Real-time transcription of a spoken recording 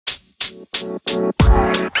Hey,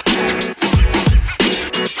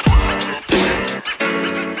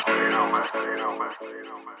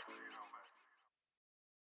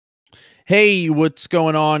 what's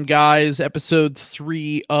going on, guys? Episode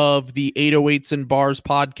 3 of the 808s and Bars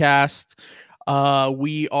podcast.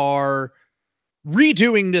 We are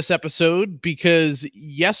redoing this episode because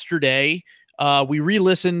yesterday we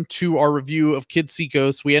re-listened to our review of Kid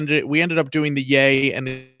Seekos. We ended up doing the Yay and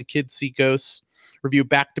the Kid Seekos review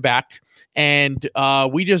back to back, and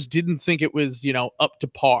we just didn't think it was up to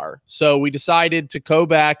par. So we decided to go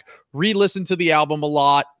back, re-listen to the album a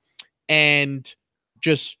lot, and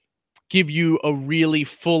just give you a really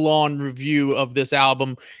full-on review of this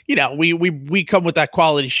album. We come with that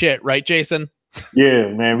quality shit, right, Jason? Yeah,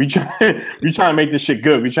 man. We trying to make this shit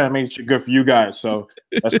good. We trying to make this shit good for you guys. So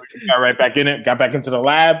that's what we got right back in it. Got back into the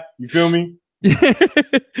lab. You feel me?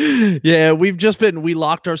 Yeah, we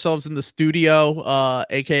locked ourselves in the studio,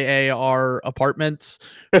 aka our apartments.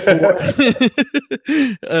 And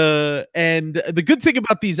the good thing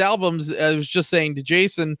about these albums, I was just saying to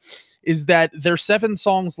Jason, is that they're 7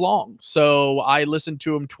 songs long. So I listened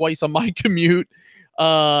to them twice on my commute.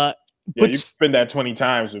 Yeah, but you spend that 20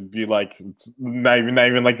 times, it'd be like not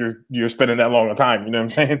even like you're spending that long a time. You know what I'm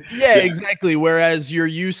saying? Yeah, exactly. Whereas you're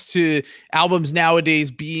used to albums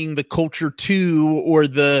nowadays being the Culture 2 or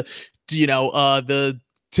the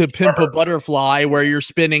To Pimp a Butterfly, where you're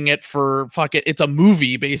spinning it for it's a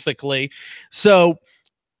movie basically. So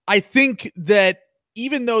I think that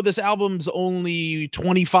even though this album's only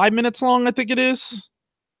 25 minutes long, I think it is,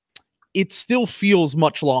 it still feels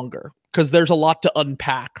much longer because there's a lot to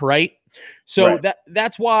unpack, right? So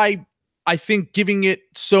that's why I think giving it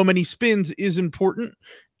so many spins is important.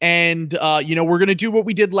 And, we're going to do what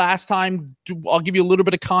we did last time. I'll give you a little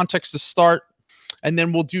bit of context to start, and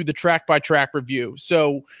then we'll do the track by track review.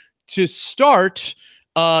 So to start,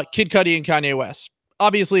 Kid Cudi and Kanye West.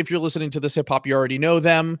 Obviously, if you're listening to this hip hop, you already know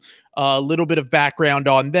them. A little bit of background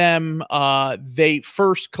on them. They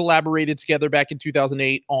first collaborated together back in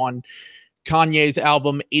 2008 on Kanye's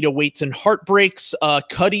album 808s and Heartbreaks.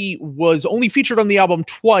 Cudi was only featured on the album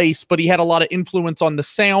twice, but he had a lot of influence on the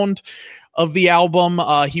sound of the album.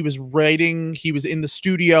 He was in the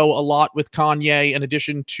studio a lot with Kanye, in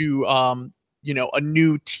addition to a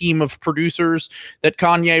new team of producers that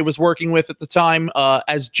Kanye was working with at the time.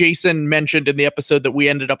 As Jason mentioned in the episode that we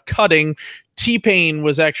ended up cutting, T-Pain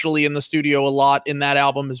was actually in the studio a lot in that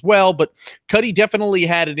album as well, but Cudi definitely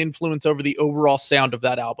had an influence over the overall sound of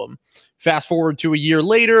that album. Fast forward to a year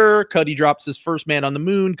later, Cudi drops his first Man on the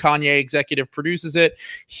Moon. Kanye executive produces it.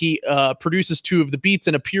 He produces 2 of the beats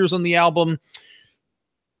and appears on the album.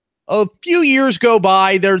 A few years go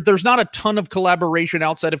by. There's not a ton of collaboration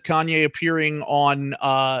outside of Kanye appearing on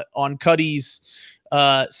Cudi's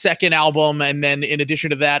second album, and then in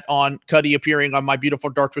addition to that, on Cudi appearing on My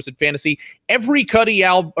Beautiful Dark Twisted Fantasy. Every Cudi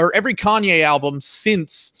album or every Kanye album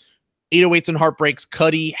since 808s and Heartbreaks,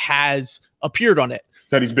 Cudi has appeared on it.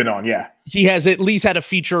 That he's been on, yeah. He has at least had a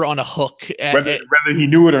feature on a hook. Whether he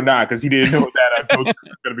knew it or not, because he didn't know that I was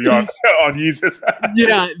going to be on Yeezus.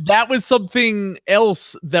 Yeah, that was something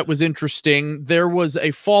else that was interesting. There was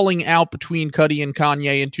a falling out between Cudi and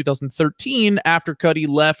Kanye in 2013 after Cudi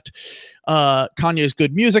left Kanye's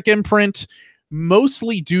Good Music imprint,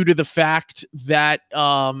 mostly due to the fact that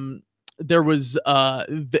there was,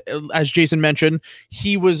 as Jason mentioned,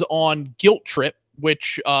 he was on Guilt Trip,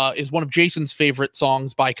 which is one of Jason's favorite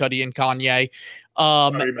songs by Cudi and Kanye.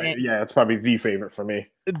 It's probably the favorite for me.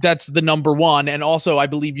 That's the number 1. And also, I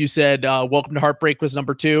believe you said Welcome to Heartbreak was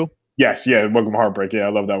number 2. Yes, yeah, Welcome to Heartbreak. Yeah, I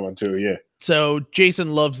love that one too, yeah. So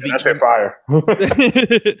Jason loves that's fire.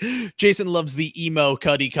 Jason loves the emo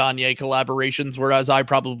Cudi Kanye collaborations, whereas I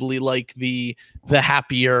probably like the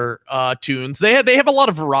happier tunes. They have a lot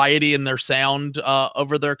of variety in their sound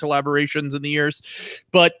over their collaborations in the years.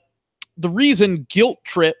 But the reason Guilt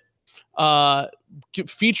Trip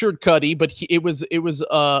featured Cudi, but it was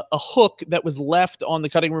a hook that was left on the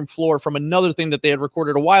cutting room floor from another thing that they had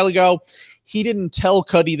recorded a while ago. He didn't tell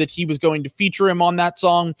Cudi that he was going to feature him on that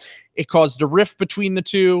song. It caused a rift between the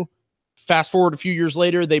two. Fast forward a few years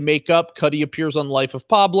later, they make up. Cudi appears on Life of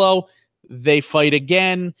Pablo. They fight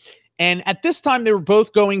again. And at this time, they were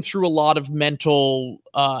both going through a lot of mental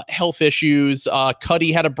health issues.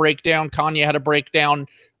 Cudi had a breakdown. Kanye had a breakdown.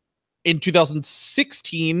 In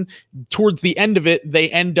 2016, towards the end of it, they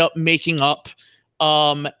end up making up.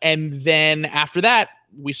 And then after that,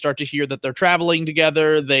 we start to hear that they're traveling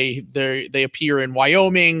together. They appear in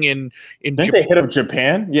Wyoming and in Didn't they hit up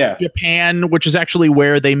Japan? Yeah. Japan, which is actually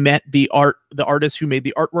where they met the artist who made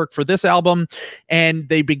the artwork for this album. And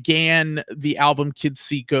they began the album Kids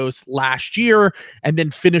See Ghosts last year and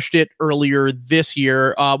then finished it earlier this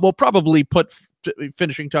year. We'll probably put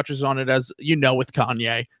finishing touches on it, as you know, with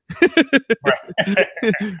Kanye.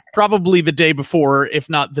 Probably the day before, if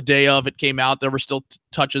not the day of it came out, there were still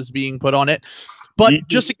touches being put on it. But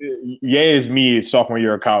Ye is me sophomore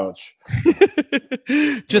year of college.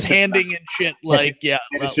 Just handing in shit like, yeah.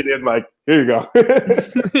 Shit in like, here you go.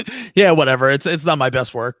 Yeah, whatever. It's not my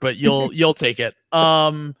best work, but you'll take it.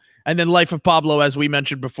 And then Life of Pablo, as we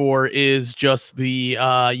mentioned before, is just the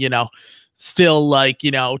still like,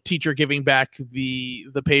 teacher giving back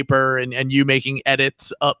the paper and you making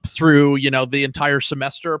edits up through, the entire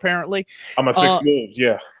semester, apparently. I'm a fix moves,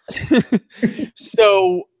 yeah.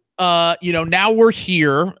 So, now we're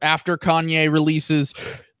here after Kanye releases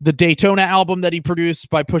the Daytona album that he produced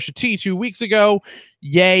by Pusha T 2 weeks ago.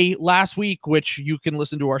 Ye last week, which you can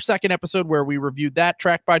listen to our second episode where we reviewed that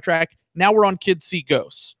track by track. Now we're on Kids See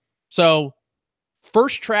Ghosts. So,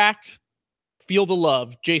 first track, Feel the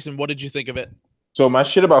Love. Jason, what did you think of it? So my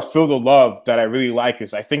shit about Feel the Love that I really like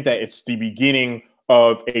is I think that it's the beginning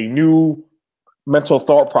of a new mental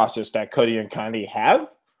thought process that Cudi and Kanye have.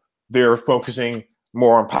 They're focusing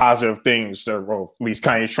more on positive things. Well, at least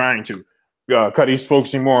Kanye's trying to. Cudi's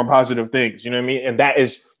focusing more on positive things. You know what I mean? And that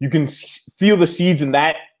is, you can feel the seeds in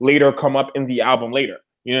that later come up in the album later.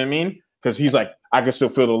 You know what I mean? Because he's like, I can still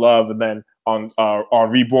feel the love. And then on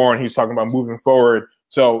Reborn, he's talking about moving forward.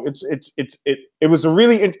 So it's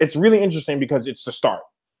really interesting because it's the start.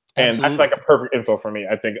 And Absolutely. That's like a perfect info for me.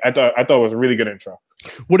 I thought it was a really good intro.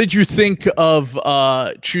 What did you think of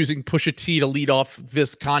choosing Pusha T to lead off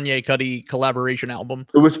this Kanye Cudi collaboration album?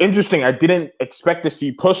 It was interesting. I didn't expect to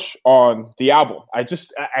see Push on the album. I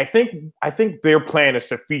think their plan is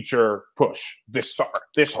to feature Push this summer.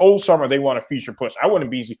 This whole summer they want to feature Push. I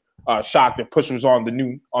wouldn't be shocked if Push was on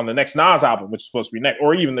the next Nas album, which is supposed to be next,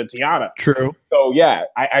 or even the Tiana. True. So yeah,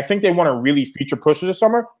 I think they want to really feature Push this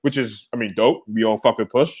summer, which is, dope. We all fuck with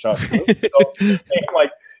Push. Shout out to Push. So,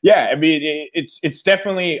 yeah, it's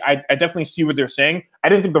definitely, I definitely see what they're saying. I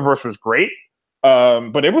didn't think the verse was great,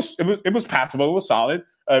 but it was passable. It was solid.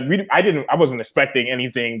 I wasn't expecting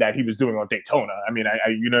anything that he was doing on Daytona.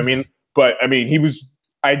 You know what I mean? But he was.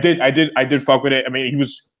 I did fuck with it. He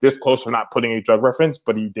was this close to not putting a drug reference,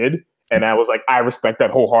 but he did. And I was like, I respect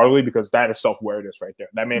that wholeheartedly because that is self-awareness right there.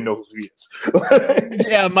 That man knows who he is.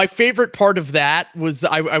 Yeah, my favorite part of that was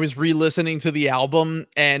I was re-listening to the album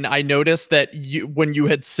and I noticed that when you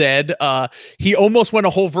had said he almost went a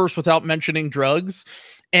whole verse without mentioning drugs.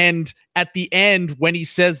 And at the end, when he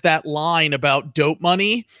says that line about dope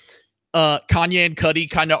money, Kanye and Cudi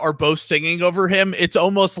kind of are both singing over him. It's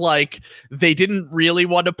almost like they didn't really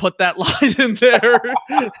want to put that line in there.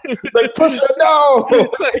 Like, Pusha, no!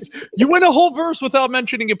 Like, you went a whole verse without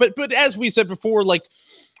mentioning it. But as we said before, like,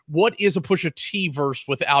 what is a Pusha T verse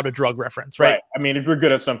without a drug reference, right? If you're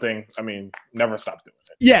good at something, never stop doing it.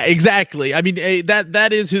 Yeah, exactly. That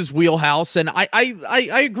is his wheelhouse, and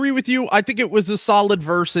I agree with you. I think it was a solid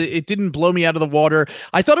verse. It didn't blow me out of the water.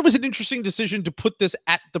 I thought it was an interesting decision to put this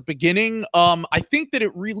at the beginning. I think that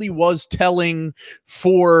it really was telling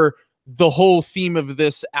for the whole theme of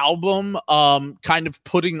this album, kind of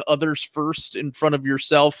putting others first in front of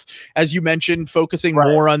yourself, as you mentioned, focusing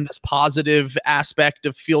more on this positive aspect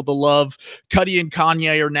of Feel the Love. Cudi and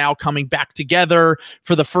Kanye are now coming back together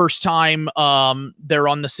for the first time. They're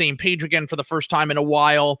on the same page again for the first time in a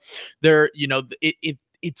while.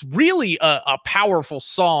 It's really a powerful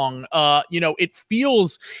song. It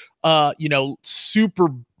feels, super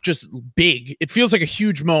just big. It feels like a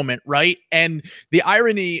huge moment, right? And the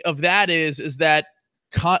irony of that is that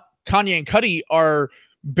Kanye and Cudi are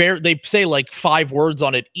they say like 5 words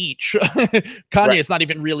on it each. Kanye is not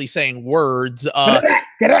even really saying words.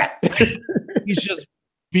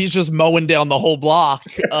 He's just mowing down the whole block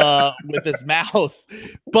with his mouth.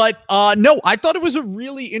 But no, I thought it was a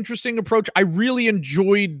really interesting approach. I really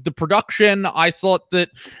enjoyed the production. I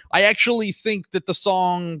actually think that the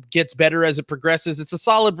song gets better as it progresses. It's a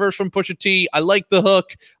solid verse from Pusha T. I like the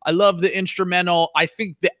hook. I love the instrumental. I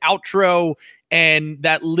think the outro and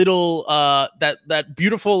that little that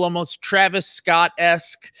beautiful, almost Travis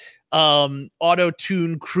Scott-esque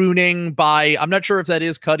auto-tune crooning by, I'm not sure if that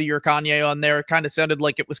is Cudi or Kanye on there. It kind of sounded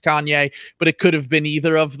like it was Kanye, but it could have been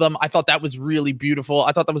either of them. I thought that was really beautiful.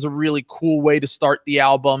 I thought that was a really cool way to start the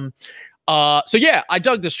album. So yeah, I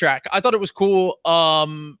dug this track. I thought it was cool.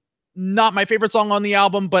 Not my favorite song on the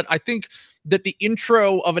album, but I think that the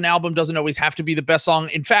intro of an album doesn't always have to be the best song.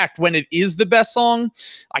 In fact, when it is the best song,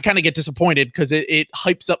 I kind of get disappointed because it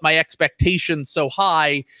hypes up my expectations so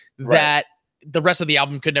high that the rest of the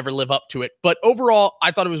album could never live up to it. But overall,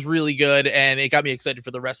 I thought it was really good, and it got me excited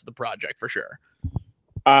for the rest of the project for sure.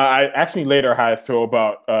 I asked me later how I feel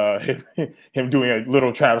about him doing a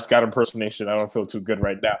little Travis Scott impersonation. I don't feel too good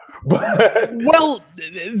right now. But well,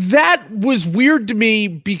 that was weird to me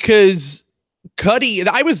because Cudi,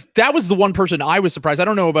 that was the one person I was surprised. I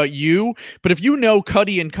don't know about you, but if you know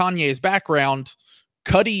Cudi and Kanye's background,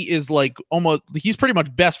 Cudi is like he's pretty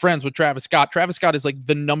much best friends with Travis Scott. Travis Scott is like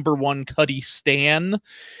the #1 Cudi stan.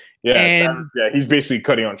 Yeah, and he's basically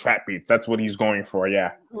Cudi on trap beats. That's what he's going for.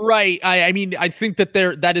 Yeah, right. I mean, I think that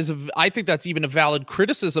I think that's even a valid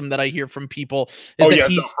criticism that I hear from people. So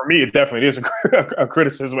for me, it definitely is a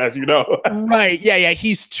criticism, as you know. Right. Yeah.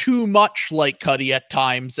 He's too much like Cudi at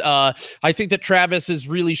times. I think that Travis has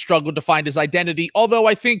really struggled to find his identity. Although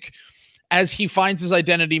I think as he finds his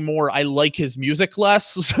identity more, I like his music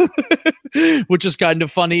less, which is kind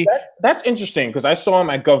of funny. That's interesting because I saw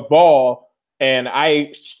him at Gov Ball. And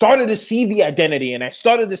I started to see the identity, and I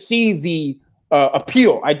started to see the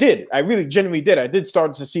appeal. I did. I really genuinely did. I did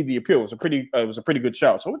start to see the appeal. It was a pretty good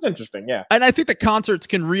show. So it's interesting. Yeah. And I think the concerts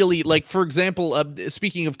can really, like, for example,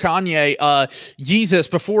 speaking of Kanye,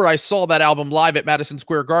 Yeezus, before I saw that album live at Madison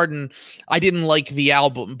Square Garden, I didn't like the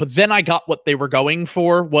album, but then I got what they were going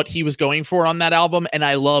for, what he was going for on that album, and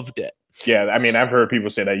I loved it. Yeah, I mean, I've heard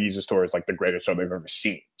people say that Yeezus tour is like the greatest show they've ever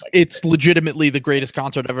seen. Like, it's legitimately the greatest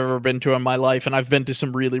concert I've ever been to in my life, and I've been to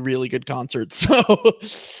some really, really good concerts.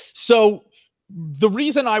 So the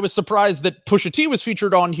reason I was surprised that Pusha T was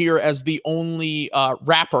featured on here as the only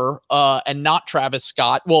rapper and not Travis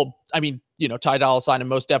Scott. Well, I mean, you know, Ty Dolla $ign and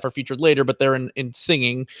Mos Def are featured later, but they're in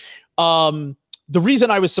singing. The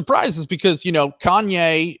reason I was surprised is because, you know,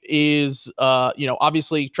 Kanye is, you know,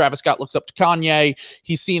 obviously Travis Scott looks up to Kanye.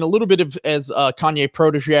 He's seen a little bit of as Kanye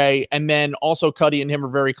protege, and then also Cudi and him are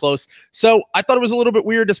very close. So I thought it was a little bit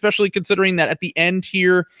weird, especially considering that at the end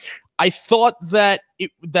here, I thought that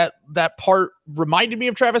that part reminded me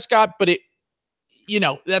of Travis Scott, but it, you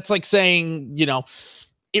know, that's like saying, you know,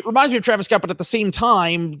 it reminds me of Travis Scott, but at the same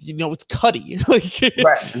time, you know, it's Cudi. Like,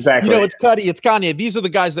 right, exactly. You know, it's Cudi, it's Kanye. These are the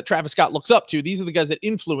guys that Travis Scott looks up to. These are the guys that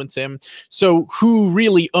influence him. So who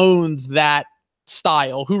really owns that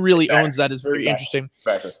style? Who really owns that is very interesting.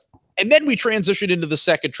 Exactly. And then we transitioned into the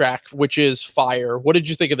second track, which is Fire. What did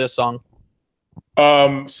you think of this song?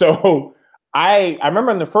 So I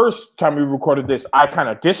remember in the first time we recorded this, I kind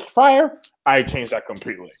of dissed Fire. I changed that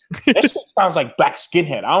completely. That shit sounds like Black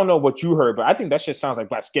Skinhead. I don't know what you heard, but I think that shit sounds like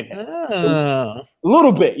Black Skinhead. A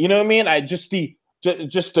little bit, you know what I mean?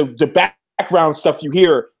 The background stuff you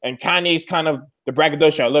hear, and Kanye's kind of the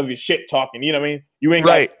braggadocio, I love your shit talking, you know what I mean? You ain't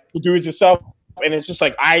right. You do it yourself. And it's just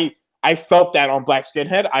like I felt that on Black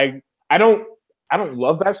Skinhead. I don't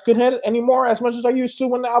love Black Skinhead anymore as much as I used to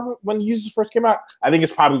when Yeezus first came out. I think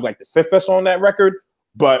it's probably like the 5th best song on that record.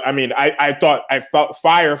 But I mean, I felt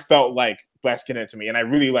Fire felt like Black Skinhead to me, and I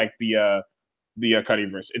really like the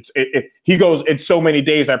Cudi verse. He goes, "It's so many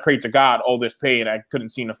days I prayed to God, all this pain I couldn't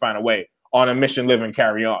seem to find a way. On a mission, live and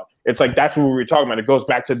carry on." It's like that's what we were talking about. It goes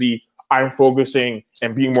back to the I'm focusing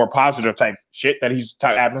and being more positive type shit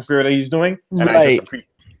type atmosphere that he's doing, and I just appreciate.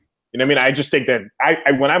 You know what I mean? I just think that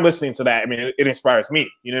I when I'm listening to that, I mean, it inspires me.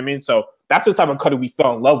 You know what I mean? So that's the type of Cudi we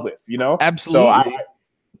fell in love with. You know? Absolutely. So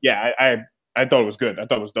I thought it was good. I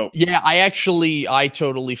thought it was dope. Yeah, I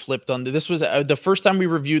totally flipped on this. Was the first time we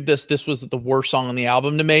reviewed this. This was the worst song on the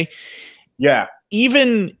album to me. Yeah.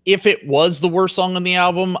 Even if it was the worst song on the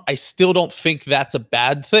album, I still don't think that's a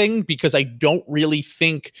bad thing because I don't really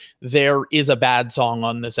think there is a bad song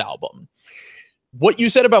on this album. What you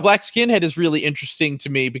said about Black Skinhead is really interesting to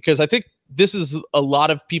me because I think this is a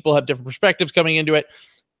lot of people have different perspectives coming into it.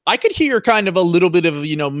 I could hear kind of a little bit of,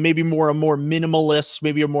 you know, maybe a more minimalist,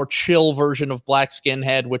 maybe a more chill version of Black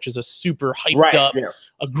Skinhead, which is a super hyped up,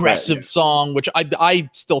 aggressive song, which I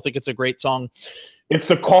still think it's a great song. It's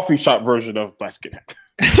the coffee shop version of Black Skinhead.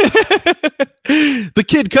 The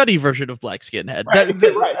Kid Cudi version of Black Skinhead. Right.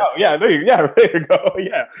 Oh, yeah. There you go.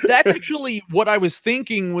 Yeah. That's actually what I was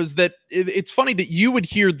thinking was that it's funny that you would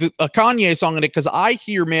hear a Kanye song in it because I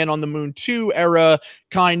hear Man on the Moon 2 era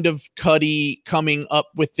kind of Cudi coming up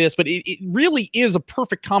with this, but it really is a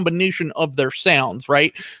perfect combination of their sounds,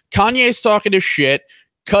 right? Kanye's talking his shit.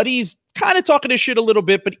 Cudi's kind of talking his shit a little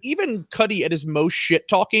bit, but even Cudi at his most shit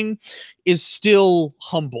talking is still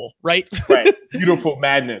humble, right? Right. Beautiful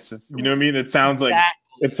madness. You know what I mean? It sounds like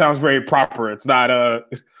It sounds very proper. It's not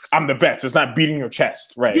I'm the best. It's not beating your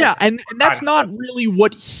chest, right? Yeah, and that's not really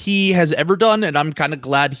what he has ever done, and I'm kind of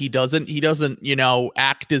glad he doesn't. He doesn't,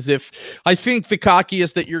 act as if. I think the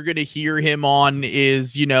cockiest that you're going to hear him on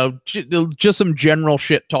is, just some general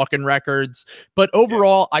shit talking records. But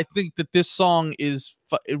overall, I think that this song is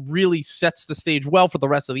it really sets the stage well for the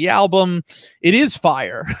rest of the album. It is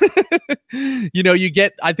fire. I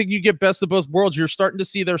think you get best of both worlds. You're starting to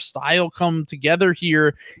see their style come together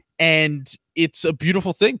here, and it's a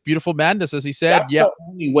beautiful thing, beautiful madness, as he said. That's the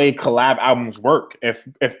only way collab albums work. If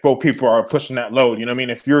both people are pushing that load, you know what I mean.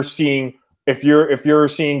 If you're seeing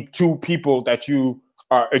two people that you're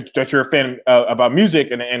a fan about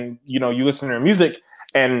music, and you listen to their music,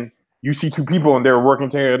 and you see two people and they're working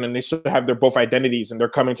together and they still have their both identities and they're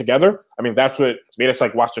coming together. I mean, that's what made us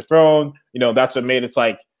like Watch the Throne. That's what made it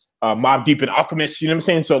like Mobb Deep and Alchemist. You know what I'm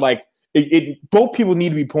saying? So like, both people need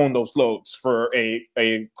to be pulling those loads for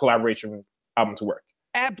a collaboration album to work.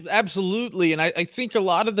 Absolutely. And I think a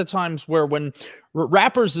lot of the times when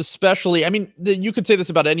rappers especially, I mean, you could say this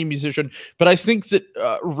about any musician, but I think that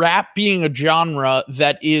rap being a genre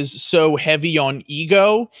that is so heavy on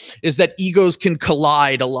ego is that egos can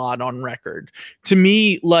collide a lot on record. To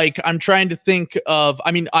me, like, I'm trying to think of,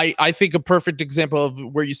 I mean, I think a perfect example of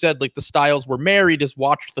where you said like the styles were married is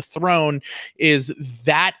Watch the Throne, is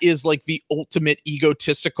like the ultimate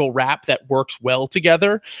egotistical rap that works well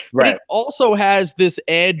together. Right. But it also has this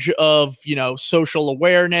edge of, social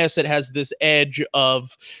awareness. It has this edge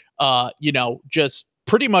of just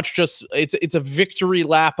pretty much just it's a victory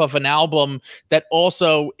lap of an album that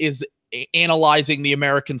also is analyzing the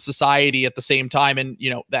American society at the same time, and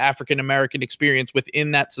the African American experience within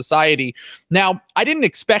that society. Now, I didn't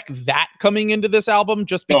expect that coming into this album,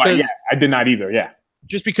 just because I did not either. Yeah.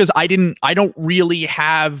 Just because I don't really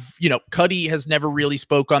have, Cudi has never really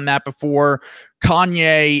spoke on that before.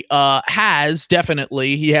 Kanye has,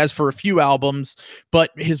 definitely. He has for a few albums, but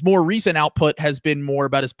his more recent output has been more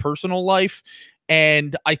about his personal life.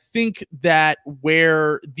 And I think that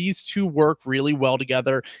where these two work really well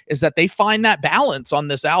together is that they find that balance on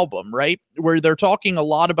this album, right? Where they're talking a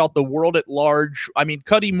lot about the world at large. I mean,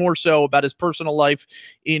 Cudi more so about his personal life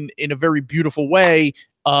in a very beautiful way,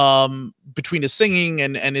 between his singing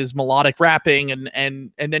and his melodic rapping,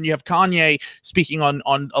 and then you have Kanye speaking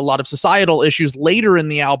on a lot of societal issues later in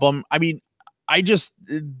the album. I mean,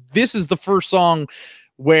 this is the first song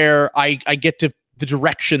where I get to the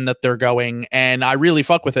direction that they're going, and I really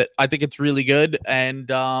fuck with it. I think it's really good, and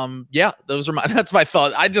that's my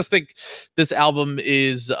thought. I just think this album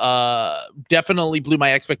is definitely blew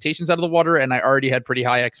my expectations out of the water, and I already had pretty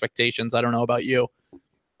high expectations. I don't know about you.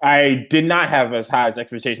 I did not have as high as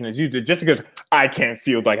expectation as you did, just because I can't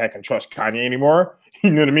feel like I can trust Kanye anymore. You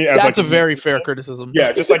know what I mean? That's a very fair criticism.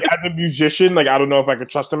 Yeah, just like as a musician, like I don't know if I could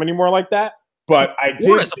trust him anymore like that. But I did.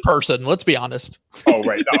 Or as a person, let's be honest. Oh,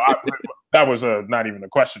 right. No, that was not even a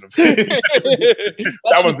question of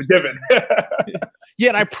that was a given. Yeah,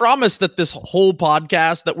 and I promise that this whole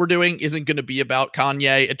podcast that we're doing isn't going to be about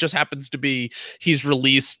Kanye. It just happens to be he's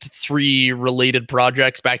released 3 related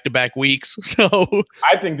projects back-to-back weeks. So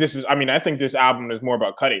I think this album is more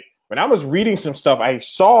about Cudi. When I was reading some stuff, I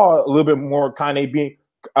saw a little bit more Kanye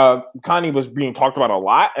was being talked about a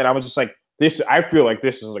lot, and I was just like, I feel like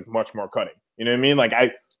this is like much more Cudi. You know what I mean? Like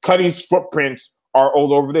Cudi's footprints are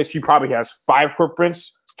all over this. He probably has 5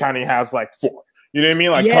 footprints. Kanye has like 4. You know what I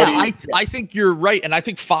mean? Like, yeah, I think you're right. And I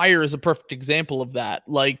think Fire is a perfect example of that.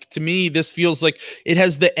 Like, to me, this feels like it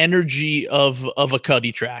has the energy of a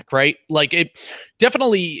Cudi track, right? Like, it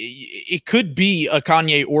could be a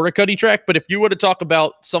Kanye or a Cudi track, but if you were to talk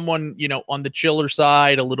about someone, on the chiller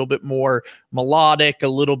side, a little bit more melodic, a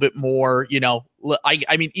little bit more,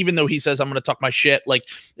 I mean, even though he says I'm going to talk my shit, like,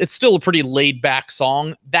 it's still a pretty laid back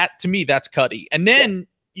song. That, to me, that's Cudi. And then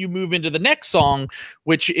you move into the next song,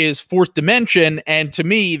 which is Fourth Dimension, and to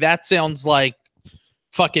me that sounds like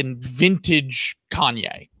fucking vintage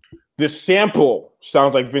Kanye. The sample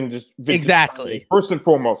sounds like vintage exactly. Kanye. First and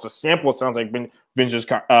foremost, the sample sounds like vintage vintage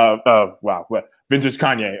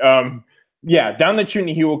Kanye. Yeah, down the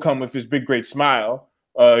chimney he will come with his big great smile.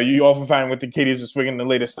 You often find with the kiddies are swinging the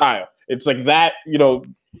latest style. It's like that,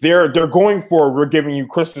 they're going for, we're giving you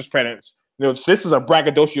Christmas presents. This is a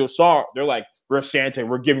braggadocio song. They're like, we're Santa,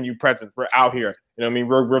 we're giving you presents, we're out here. You know what I mean?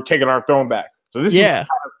 We're taking our throne back. So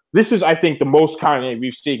this is I think the most Kanye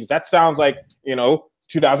we've seen, because that sounds like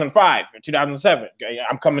 2005 and 2007.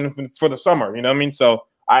 I'm coming in for the summer. You know what I mean? So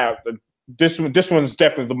this one's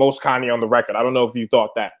definitely the most Kanye on the record. I don't know if you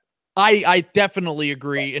thought that. I definitely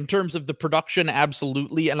agree in terms of the production,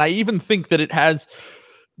 absolutely, and I even think that it has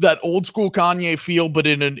that old school Kanye feel, but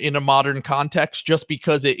in a modern context, just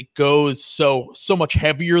because it goes so much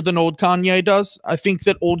heavier than old Kanye does. I think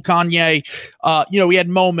that old Kanye, we had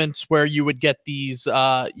moments where you would get these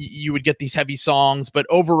heavy songs, but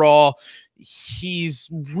overall, he's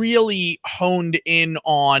really honed in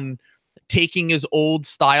on taking his old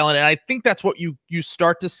style, and I think that's what you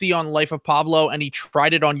start to see on Life of Pablo, and he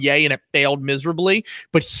tried it on Ye and it failed miserably,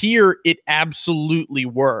 but here it absolutely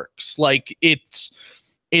works. Like it's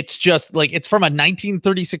just like it's from a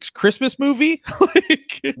 1936 Christmas movie.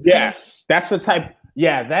 Like, yeah, that's the type.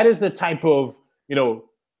 Yeah, that is the type of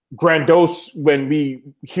grandiose. When we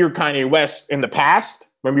hear Kanye West in the past,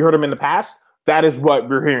 when we heard him in the past, that is what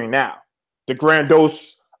we're hearing now. The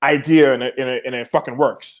grandiose idea, and it fucking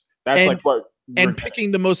works. That's like what. And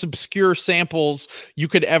picking the most obscure samples you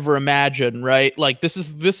could ever imagine, right? Like this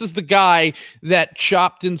is the guy that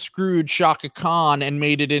chopped and screwed Shaka Khan and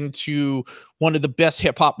made it into one of the best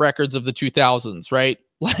hip hop records of the 2000s, right?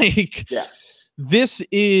 Like, yeah, this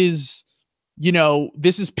is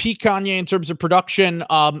peak Kanye in terms of production.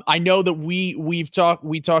 I know that we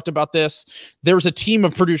talked about this. There's a team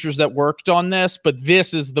of producers that worked on this, but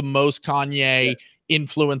this is the most Kanye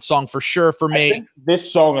influence song for sure for me. I think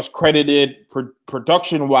this song is credited for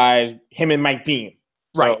production wise him and Mike Dean.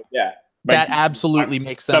 Right. So, yeah. That absolutely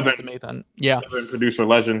makes sense to me then. Yeah. Producer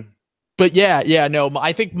legend. But no,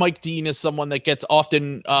 I think Mike Dean is someone that gets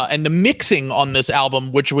often, and the mixing on this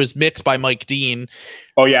album, which was mixed by Mike Dean.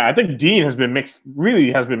 Oh yeah, I think Dean has been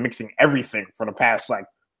mixing everything for the past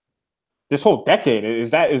this whole decade.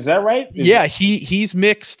 Is that right? He's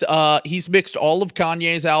mixed all of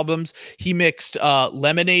Kanye's albums. He mixed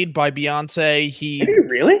Lemonade by Beyonce. Did he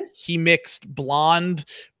really? He mixed Blonde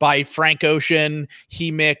by Frank Ocean. He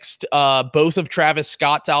mixed both of Travis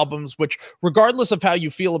Scott's albums, which, regardless of how you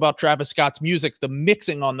feel about Travis Scott's music, the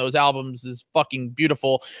mixing on those albums is fucking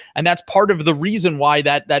beautiful. And that's part of the reason why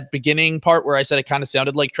that beginning part where I said it kind of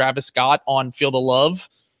sounded like Travis Scott on Feel the Love,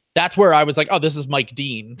 that's where I was like, oh, this is Mike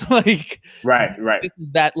Dean. Like, right.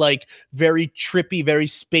 That like very trippy, very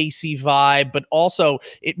spacey vibe, but also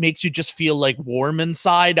it makes you just feel like warm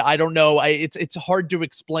inside. I don't know. It's hard to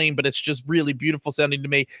explain, but it's just really beautiful sounding to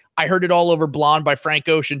me. I heard it all over Blonde by Frank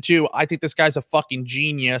Ocean too. I think this guy's a fucking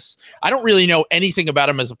genius. I don't really know anything about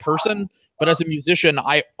him as a person, but as a musician,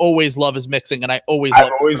 I always love his mixing, and I've always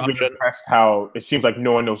been impressed how it seems like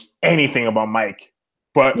no one knows anything about Mike.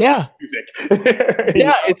 But yeah, music.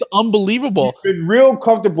 Yeah, it's unbelievable. He's been real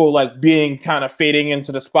comfortable, like being kind of fading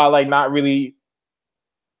into the spotlight, not really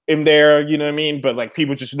in there. You know what I mean? But like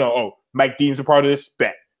people just know, oh, Mike Dean's a part of this.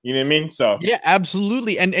 Bet. You know what I mean? So yeah,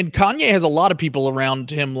 absolutely. And Kanye has a lot of people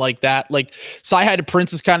around him like that. Like Sci-Hi to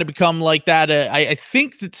Prince has kind of become like that. I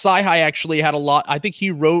think that Sci-Hi actually had a lot. I think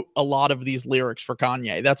he wrote a lot of these lyrics for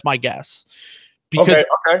Kanye. That's my guess. Because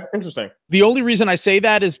okay, interesting. The only reason I say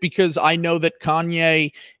that is because I know that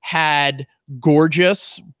Kanye had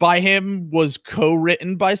Gorgeous by him was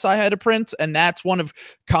co-written by Sci-Hi to Prince, and that's one of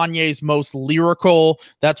Kanye's most lyrical,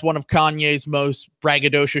 that's one of Kanye's most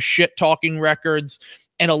braggadocious shit-talking records,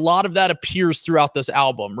 and a lot of that appears throughout this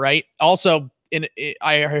album, right? Also,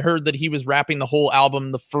 I heard that he was rapping the whole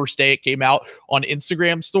album the first day it came out on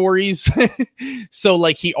Instagram stories. So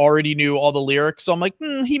like he already knew all the lyrics. So I'm like,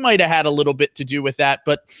 he might have had a little bit to do with that.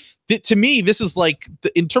 But to me, this is like,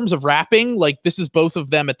 in terms of rapping, like this is both of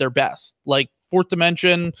them at their best. Like Fourth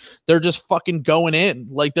Dimension, they're just fucking going in.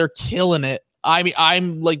 Like they're killing it. I mean,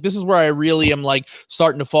 I'm like, this is where I really am like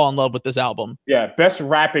starting to fall in love with this album. Yeah, best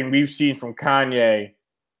rapping we've seen from Kanye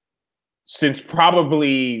since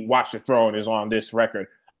probably Watch the Throne is on this record.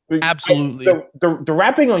 Absolutely. The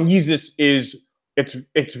rapping on Yeezus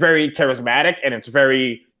it's very charismatic, and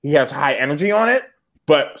he has high energy on it,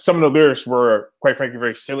 but some of the lyrics were, quite frankly,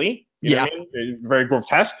 very silly. You know what I mean? Very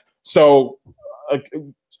grotesque. So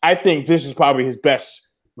I think this is probably his best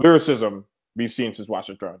lyricism we've seen since Watch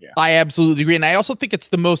the Throne. Yeah, I absolutely agree. And I also think it's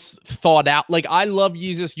the most thought out. Like, I love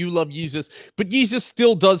Yeezus, you love Yeezus, but Yeezus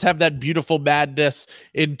still does have that beautiful madness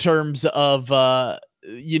in terms of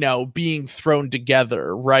being thrown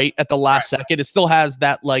together right at the last second. It still has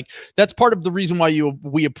that, like, that's part of the reason why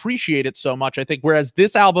we appreciate it so much, I think. Whereas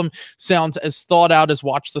this album sounds as thought out as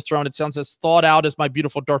Watch the Throne, it sounds as thought out as My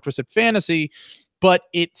Beautiful Dark Twisted Fantasy, but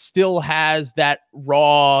it still has that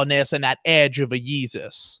rawness and that edge of a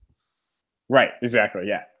Yeezus. Right, exactly,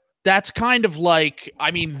 yeah. That's kind of like,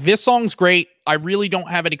 I mean, this song's great. I really don't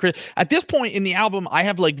have any at this point in the album, I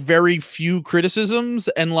have like very few criticisms,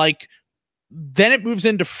 and like then it moves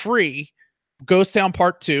into Free, Ghost Town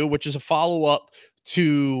Part 2, which is a follow-up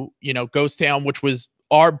to, Ghost Town, which was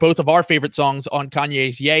both of our favorite songs on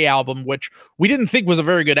Kanye's Ye album, which we didn't think was a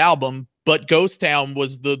very good album, but Ghost Town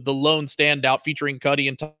was the lone standout featuring Cudi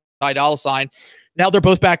and Ty Dolla $ign. Now they're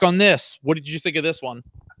both back on this. What did you think of this one?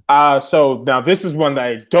 So now this is one that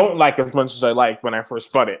I don't like as much as I liked when I first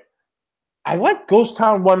spun it. I like Ghost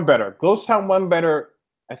Town 1 better. Ghost Town 1 better.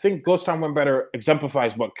 I think Ghost Town 1 better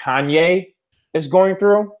exemplifies what Kanye is going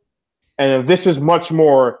through. And this is much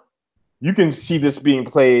more, you can see this being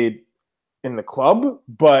played in the club,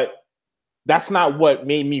 but that's not what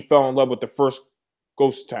made me fall in love with the first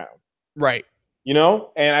Ghost Town. Right. You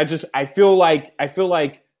know? And I feel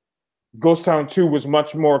like Ghost Town 2 was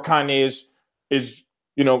much more Kanye's is,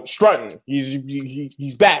 you know, strutting.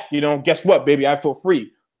 He's back, you know, guess what, baby? I feel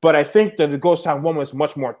free. But I think that the Ghost Town 1 was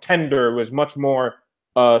much more tender, it was much more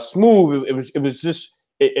smooth. It was just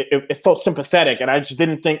it felt sympathetic, and I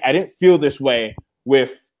didn't feel this way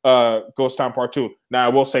with Ghost Town Part 2. Now I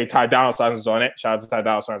will say Ty Dolla $ign is on it. Shout out to Ty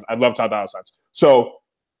Dolla $ign. I love Ty Dolla $ign. So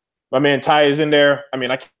my man Ty is in there. I mean,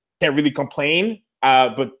 I can't really complain.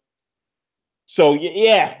 But so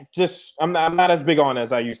yeah, just I'm not as big on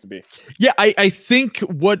as I used to be. Yeah, I think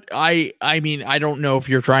what I mean, I don't know if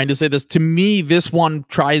you're trying to say this. To me, this one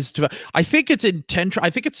tries to. I think it's intentional. I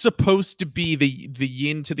think it's supposed to be the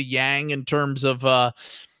yin to the yang in terms of.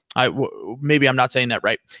 Maybe I'm not saying that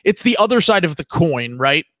right. It's the other side of the coin,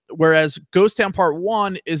 right? Whereas Ghost Town Part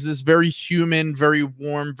 1 is this very human, very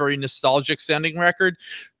warm, very nostalgic sounding record.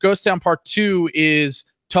 Ghost Town Part 2 is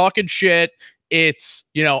talking shit. It's,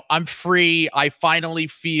 you know, I'm free. I finally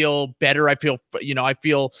feel better. I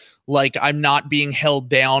feel like I'm not being held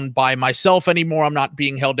down by myself anymore. I'm not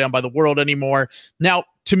being held down by the world anymore. Now,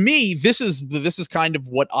 to me, this is kind of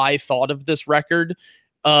what I thought of this record,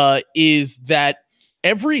 is that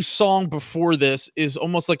every song before this is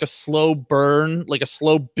almost like a slow burn, like a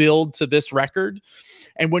slow build to this record.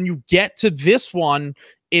 And when you get to this one,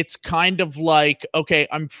 it's kind of like, okay,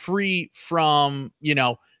 I'm free from, you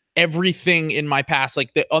know, everything in my past.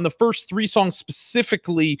 Like on the first 3 songs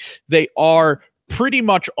specifically, they are pretty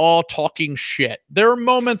much all talking shit. There are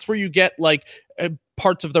moments where you get like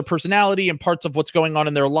parts of their personality and parts of what's going on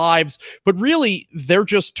in their lives, but really they're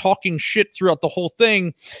just talking shit throughout the whole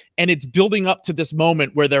thing. And it's building up to this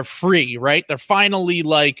moment where they're free, right? They're finally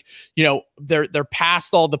like, you know, they're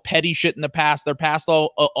past all the petty shit in the past. They're past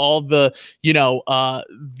all the, you know,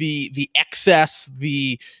 the excess,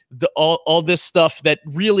 all this stuff that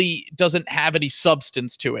really doesn't have any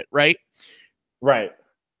substance to it. Right. Right.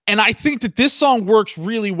 And I think that this song works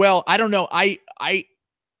really well. I don't know. I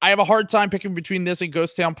have a hard time picking between this and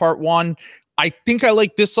Ghost Town Part 1. I think I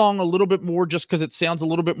like this song a little bit more just because it sounds a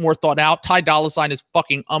little bit more thought out. Ty Dolla $ign is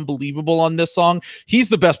fucking unbelievable on this song. He's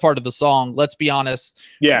the best part of the song, let's be honest.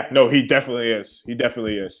 Yeah, no, he definitely is. He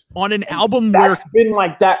definitely is. On an album where it's been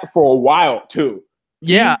like that for a while too.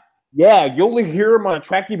 Yeah. Yeah, you'll hear him on a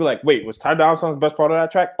track, you'll be like, wait, was Ty Dolla $ign's best part of that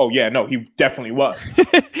track? Oh, yeah, no, he definitely was.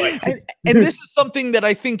 Like, and this is something that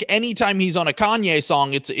I think anytime he's on a Kanye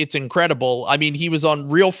song, it's incredible. I mean, he was on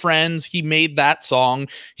Real Friends. He made that song.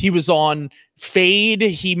 He was on Fade.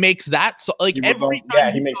 He makes that song. Like every time.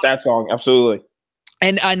 Yeah, he makes that song. Absolutely.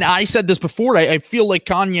 And I said this before. I feel like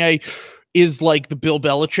Kanye is like the Bill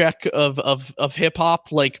Belichick of hip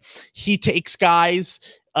hop. Like he takes guys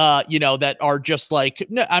you know, that are just like,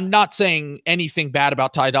 no, I'm not saying anything bad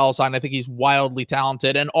about Ty Dolla $ign. I think he's wildly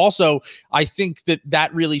talented. And also, I think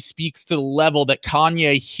that really speaks to the level that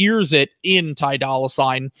Kanye hears it in Ty Dolla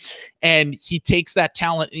 $ign. And he takes that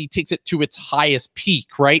talent and he takes it to its highest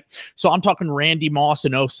peak, right? So I'm talking Randy Moss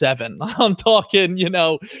in 07. I'm talking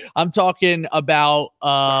about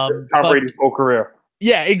Tom Brady's whole career.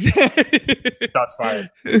 Yeah, exactly. That's fine.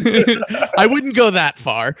 I wouldn't go that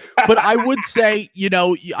far, but I would say, you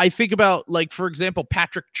know, I think about, like, for example,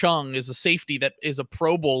 Patrick Chung is a safety that is a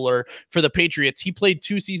Pro Bowler for the Patriots. He played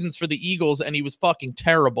 2 seasons for the Eagles and he was fucking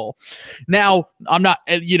terrible. Now, I'm not,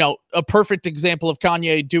 you know, a perfect example of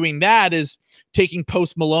Kanye doing that is taking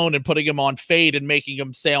Post Malone and putting him on Fade and making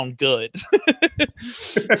him sound good.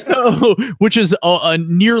 So, which is a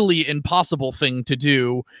nearly impossible thing to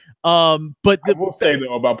do. But I will say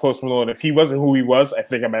though about Post Malone, if he wasn't who he was, I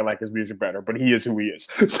think I might like his music better. But he is who he is.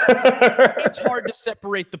 It's hard to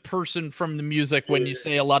separate the person from the music when you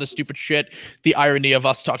say a lot of stupid shit. The irony of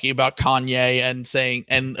us talking about Kanye and saying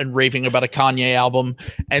and raving about a Kanye album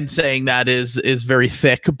and saying that is very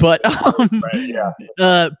thick. But right,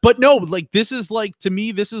 yeah. But no, like this is like, to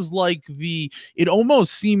me, this is like it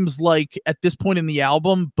almost seems like at this point in the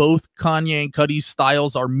album, both Kanye and Cudi's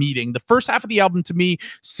styles are meeting. The first half of the album to me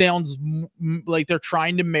sounds like they're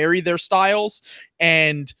trying to marry their styles,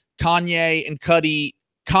 and Kanye and Cudi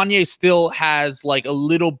Kanye still has like a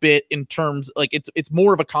little bit in terms, like it's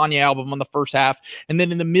more of a Kanye album on the first half, and then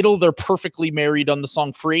in the middle they're perfectly married on the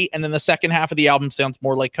song Free, and then the second half of the album sounds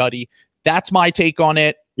more like Cudi. That's my take on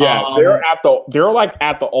it. Yeah, they're like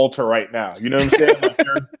at the altar right now. You know what I'm saying? Like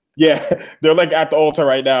they're like at the altar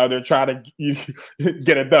right now. They're trying to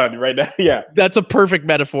get it done right now. Yeah, that's a perfect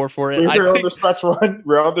metaphor for it. We're on the stretch run.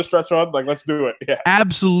 We're on the stretch run. Like, let's do it. Yeah,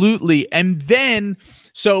 absolutely. And then,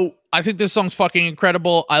 so I think this song's fucking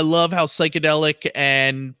incredible. I love how psychedelic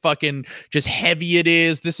and fucking just heavy it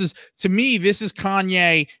is. To me, this is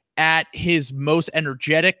Kanye at his most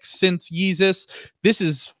energetic since Yeezus. This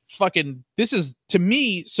is to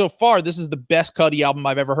me so far, this is the best Cudi album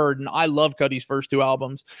I've ever heard, and I love Cudi's first two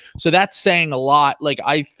albums, so that's saying a lot. Like,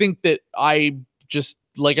 I think that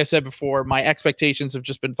like I said before, my expectations have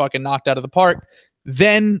just been fucking knocked out of the park.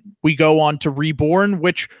 Then we go on to Reborn,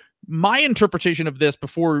 which my interpretation of this,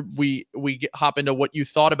 before we hop into what you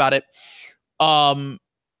thought about it,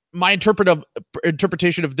 my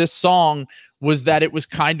interpretation of this song was that it was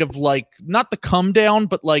kind of like not the come down,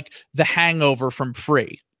 but like the hangover from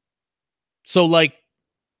Free. So like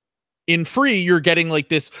in Free, you're getting like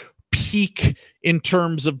this peak in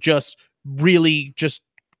terms of just really just,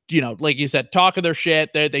 like you said, talking their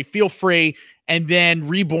shit. They feel free. And then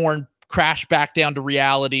Reborn, crash back down to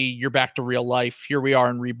reality. You're back to real life. Here we are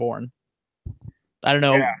in Reborn. I don't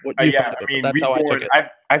know what you thought of it, but that's Reborn, how I took it.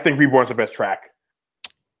 I think Reborn's the best track.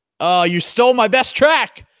 Oh, you stole my best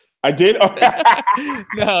track. I did?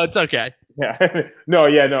 No, it's okay. Yeah. No.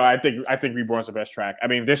 I think Reborn's the best track. I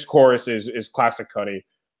mean, this chorus is classic Cudi.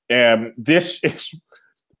 And this is,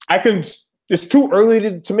 it's too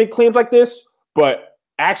early to make claims like this, but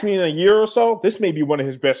ask me in a year or so, this may be one of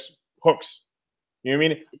his best hooks. You know what I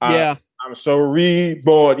mean? Yeah. I'm so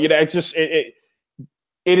reborn. It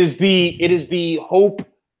is the hope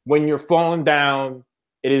when you're falling down.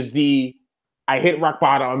 It is the I hit rock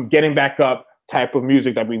bottom, I'm getting back up type of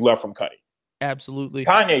music that we love from Cudi. Absolutely.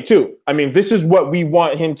 Kanye too. I mean, this is what we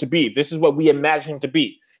want him to be. This is what we imagine him to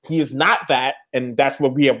be. He is not that, and that's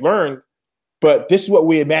what we have learned, but this is what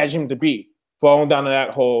we imagine him to be. Falling down to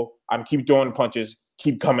that hole, I'm keep throwing punches,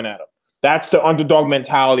 keep coming at him. That's the underdog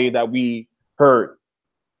mentality that we heard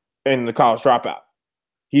in The College Dropout.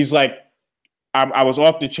 He's like, I was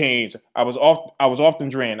off the chains. I was off the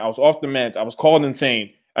drain. I was off the meds. I was called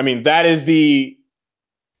insane. I mean, those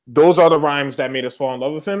are the rhymes that made us fall in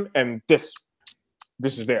love with him. And this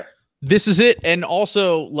is there. This is it. And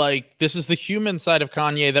also, like, this is the human side of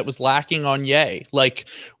Kanye that was lacking on Ye. Like,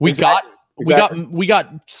 we got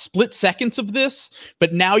split seconds of this,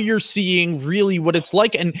 but now you're seeing really what it's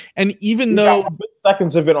like. And even though split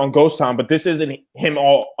seconds of it on Ghost Town, but this isn't him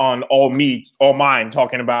all mine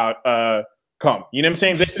talking about come. You know what I'm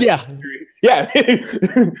saying? This is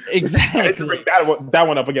exactly. that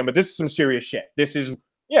one up again, but this is some serious shit. This is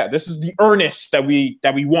the earnest that we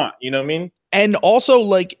want. You know what I mean? And also,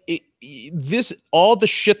 like, all the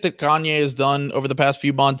shit that Kanye has done over the past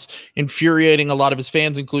few months, infuriating a lot of his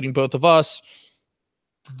fans, including both of us.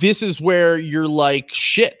 This is where you're like,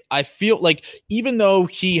 shit. I feel like even though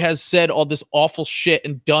he has said all this awful shit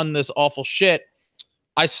and done this awful shit,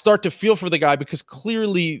 I start to feel for the guy, because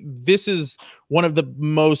clearly this is one of the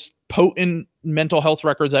most potent mental health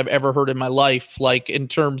records I've ever heard in my life. Like, in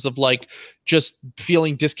terms of like just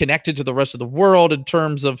feeling disconnected to the rest of the world, in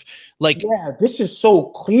terms of like, yeah, this is so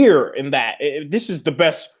clear in that this is the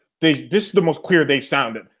best. This is the most clear they've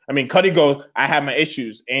sounded. I mean, Cudi goes, I have my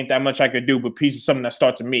issues. Ain't that much I could do, but peace is something that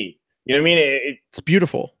starts with me. You know what I mean? It's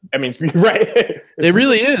beautiful. I mean, right. It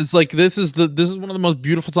really is. Like, this is one of the most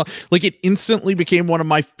beautiful songs. Like, it instantly became one of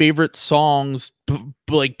my favorite songs,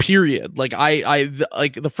 like, period. Like, I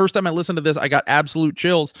like the first time I listened to this, I got absolute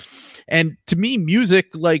chills. And to me, music,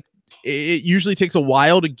 like, it usually takes a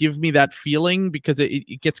while to give me that feeling, because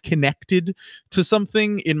it gets connected to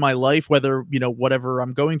something in my life, whether, whatever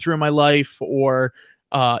I'm going through in my life, or,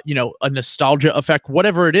 a nostalgia effect,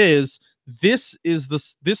 whatever it is. This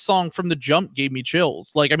song from the jump gave me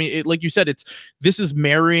chills. Like, I mean, like you said, this is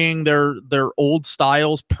marrying their old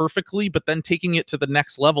styles perfectly, but then taking it to the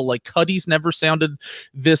next level. Like, Cudi's never sounded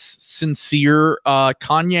this sincere.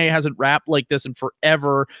 Kanye hasn't rapped like this in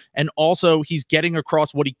forever. And also, he's getting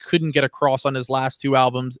across what he couldn't get across on his last two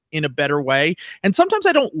albums in a better way. And sometimes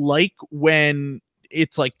I don't like when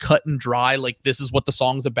it's like cut and dry, like this is what the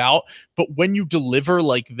song's about. But when you deliver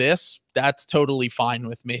like this, that's totally fine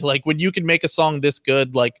with me. Like, when you can make a song this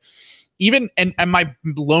good, like, even, and my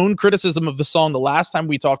lone criticism of the song the last time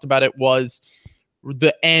we talked about it was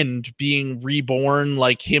the end being reborn,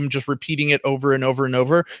 like him just repeating it over and over and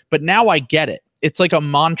over. But now I get it. It's like a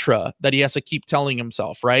mantra that he has to keep telling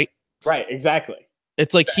himself, right? Right, exactly.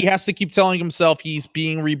 It's like he has to keep telling himself he's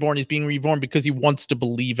being reborn because he wants to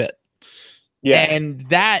believe it. Yeah. And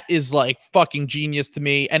that is like fucking genius to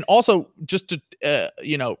me. And also just to,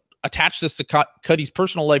 attach this to Cuddy's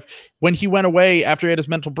personal life. When he went away after he had his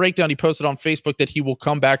mental breakdown, he posted on Facebook that he will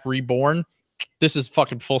come back reborn. This is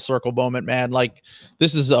fucking full circle moment, man. Like,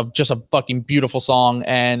 this is just a fucking beautiful song.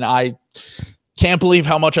 And I can't believe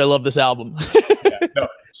how much I love this album.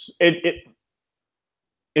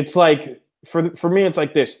 It's like, for me, it's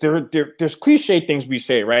like this. There's cliche things we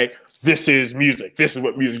say, right? This is music. This is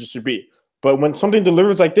what music should be. But when something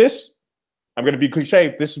delivers like this, I'm gonna be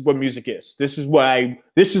cliche. This is what music is. This is why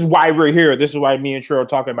we're here. This is why me and Trey are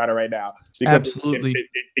talking about it right now. Because absolutely,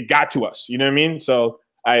 it got to us. You know what I mean? So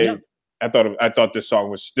I thought this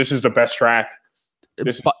is the best track.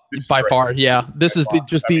 This by far, yeah. This is like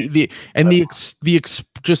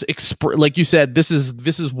you said, this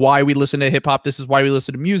is why we listen to hip hop. This is why we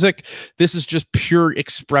listen to music. This is just pure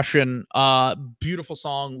expression. Beautiful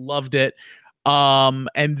song, loved it.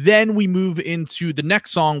 And then we move into the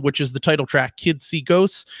next song, which is the title track, Kids See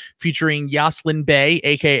Ghosts, featuring Yaslin Bey,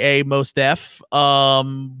 aka Mos Def.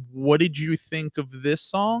 What did you think of this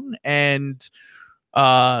song? And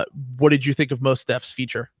what did you think of Mos Def's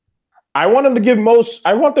feature? I want them to give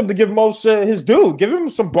Mos his due. Give him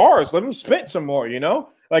some bars. Let him spit some more, you know?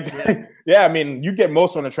 Like, yeah, I mean, you get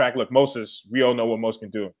Mos on the track. Look, we all know what Mos can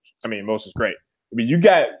do. I mean, Mos is great. I mean, you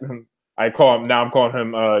got, I'm calling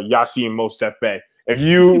him Yasin Mos Def Bey. If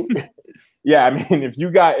you, yeah, I mean, if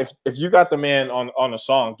you got the man on a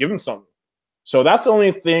song, give him something. So that's the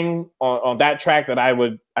only thing on that track that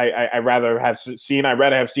I'd rather have seen. I'd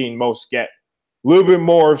rather have seen Mos get a little bit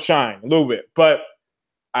more of shine, a little bit. But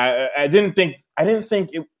I didn't think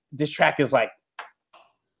this track is like,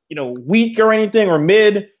 weak or anything or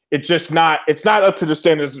mid. It's not up to the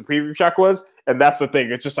standards the previous track was. And that's the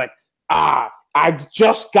thing. It's just like, I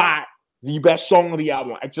just got the best song of the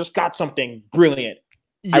album. I just got something brilliant.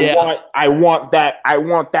 Yeah. I want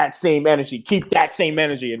that same energy. Keep that same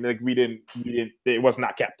energy. And like it was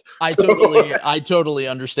not kept. I totally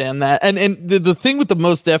understand that. And the thing with the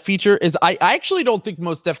Mos Def feature is I actually don't think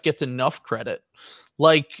Mos Def gets enough credit.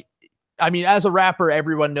 Like, I mean, as a rapper,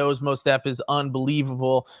 everyone knows Mos Def is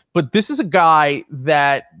unbelievable, but this is a guy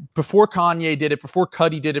that before Kanye did it, before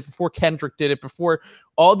Cudi did it, before Kendrick did it, before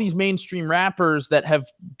all these mainstream rappers that have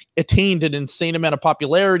attained an insane amount of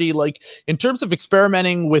popularity, like in terms of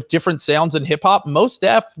experimenting with different sounds in hip hop, Mos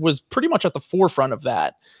Def was pretty much at the forefront of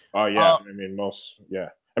that. Oh yeah.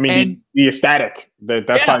 I mean, the Ecstatic,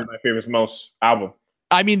 that's probably my favorite Mos album.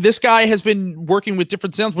 I mean, this guy has been working with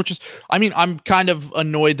different sounds, which is, I mean, I'm kind of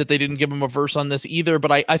annoyed that they didn't give him a verse on this either,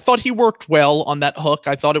 but I thought he worked well on that hook.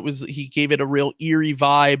 I thought he gave it a real eerie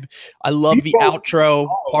vibe. I love the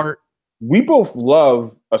outro part. We both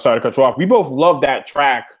love, sorry to cut you off, we both love that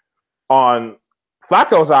track on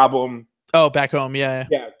Flacco's album. Oh, Back Home, yeah.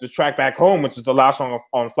 Yeah, the track Back Home, which is the last song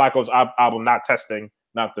on Flacco's album, Not Testing,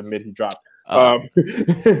 not the mid he dropped. And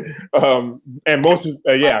most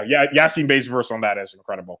Yasin Bey's verse on that is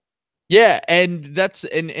incredible. Yeah, and that's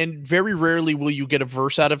and very rarely will you get a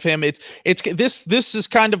verse out of him. This is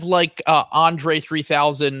kind of like Andre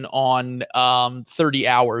 3000 on 30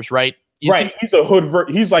 Hours, right? Right, he's a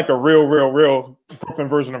hood. He's like a real Brooklyn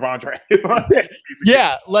version of Andre.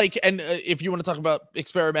 Yeah, like, and if you want to talk about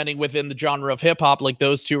experimenting within the genre of hip hop, like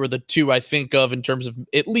those two are the two I think of in terms of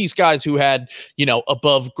at least guys who had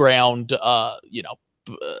above ground,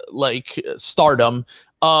 like stardom.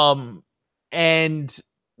 And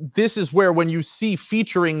this is where when you see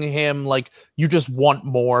featuring him, like you just want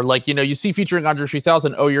more. Like you see featuring Andre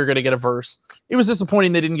 3000, oh, you're gonna get a verse. It was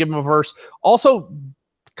disappointing they didn't give him a verse. Also,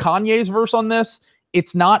 Kanye's verse on this,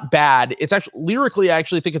 it's not bad. It's actually lyrically, I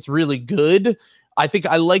actually think it's really good. I think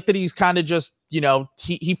I like that he's kind of just,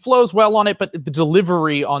 he flows well on it, but the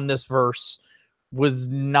delivery on this verse was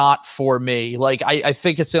not for me. Like, I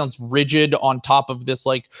think it sounds rigid on top of this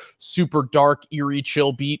like super dark, eerie,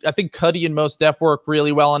 chill beat. I think Cudi and Mos Def work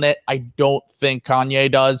really well on it. I don't think Kanye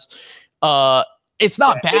does. It's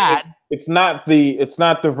not bad. It's not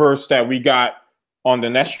the verse that we got on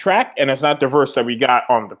the next track, and it's not the verse that we got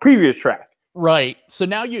on the previous track. Right. So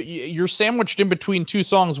now you're sandwiched in between two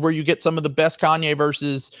songs where you get some of the best Kanye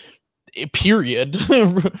verses, period.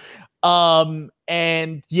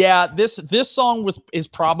 And yeah, this song is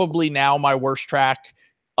probably now my worst track.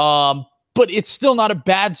 But it's still not a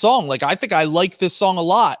bad song. Like, I think I like this song a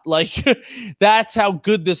lot. Like, that's how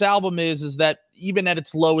good this album is that even at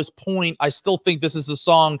its lowest point, I still think this is a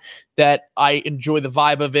song that I enjoy the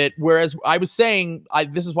vibe of it. Whereas I was saying,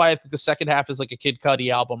 this is why I think the second half is like a Kid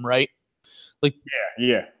Cudi album, right? Like,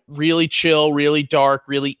 yeah. Really chill, really dark,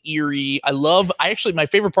 really eerie. My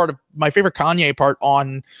favorite Kanye part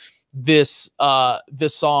on this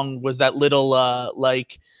song was that little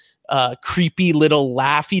creepy little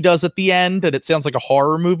laugh he does at the end, and it sounds like a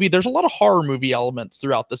horror movie. There's a lot of horror movie elements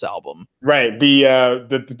throughout this album. Right.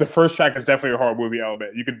 The first track is definitely a horror movie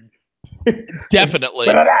element. You could definitely.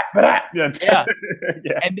 Yeah. Yeah.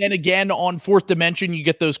 And then again on Fourth Dimension, you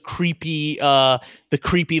get those creepy the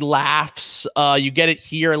creepy laughs. You get it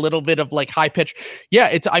here, a little bit of like high pitch.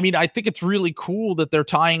 Yeah, I think it's really cool that they're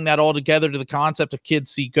tying that all together to the concept of Kids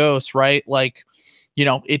See Ghosts, right? Like, you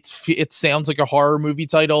know, it sounds like a horror movie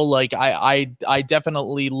title. Like I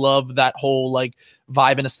definitely love that whole like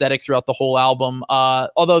vibe and aesthetic throughout the whole album.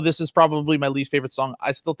 Although this is probably my least favorite song,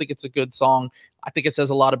 I still think it's a good song. I think it says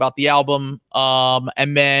a lot about the album.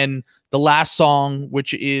 And then the last song,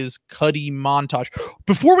 which is Cudi Montage.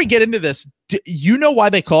 Before we get into this, do you know why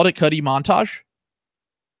they called it Cudi Montage?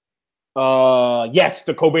 Yes,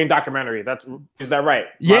 the Cobain documentary. Is that right?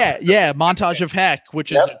 Yeah, Montage of Heck,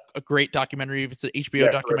 which is a great documentary. If it's an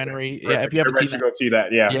HBO documentary, terrific. If you haven't seen that, go see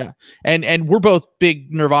that. Yeah. And we're both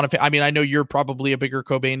big Nirvana fan. I mean, I know you're probably a bigger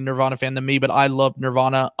Cobain Nirvana fan than me, but I love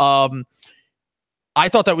Nirvana. I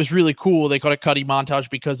thought that was really cool. They called it Cudi Montage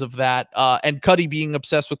because of that. And Cudi being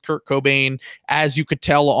obsessed with Kurt Cobain, as you could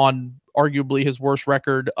tell on arguably his worst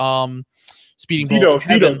record, Speeding Bullet to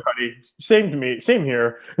Heaven. Cudi. Same to me. Same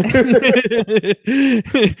here.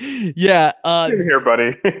 Yeah. Same here,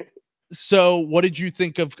 buddy. So what did you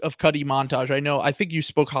think of Cudi Montage? I think you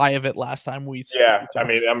spoke high of it last time we I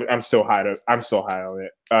mean, I'm still high on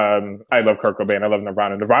it. I love Kurt Cobain. I love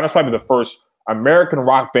Nirvana. Nirvana's probably the first American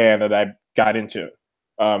rock band that I got into.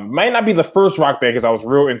 Might not be the first rock band because I was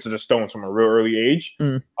real into the Stones from a real early age.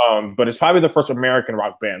 But it's probably the first American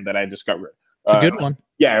rock band that I discovered. It's a good one.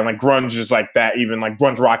 Yeah, and like grunge is like that. Even like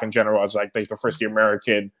grunge rock in general is like the first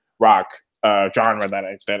American rock genre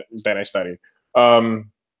that I studied.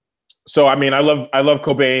 So I mean, I love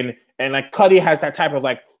Cobain, and like Cudi has that type of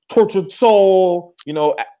like tortured soul, you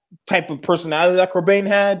know, type of personality that Cobain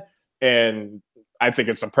had, and I think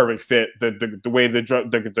it's a perfect fit. The way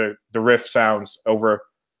the riff sounds over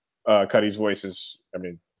Cudi's voice is, I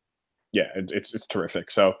mean, yeah, it's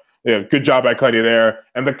terrific. So yeah, good job by Cudi there.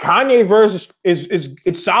 And the Kanye verse is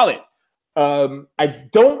it's solid. I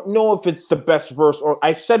don't know if it's the best verse, or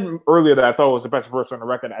I said earlier that I thought it was the best verse on the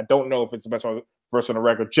record. I don't know if it's the best verse on the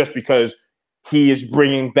record, just because he is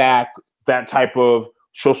bringing back that type of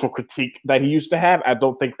social critique that he used to have. I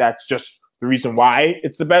don't think that's just the reason why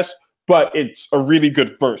it's the best, but it's a really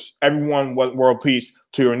good verse. Everyone want world peace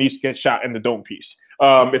till your niece gets shot in the dome piece.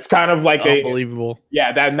 It's kind of like unbelievable.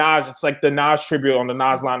 That Nas. It's like the Nas tribute on the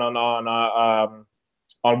Nas line on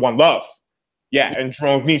One Love. Yeah, and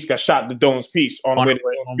Jerome's niece got shot in the Dome's piece on the way to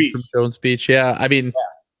Dome's Beach. From Dome's Beach, yeah. I mean,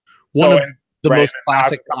 one of the most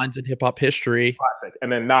classic lines in hip hop history. Classic.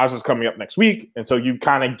 And then Nas is coming up next week, and so you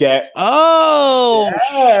kind of get. Oh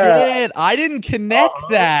shit! I didn't connect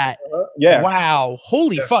that. Yeah. Wow.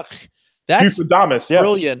 Holy fuck! That's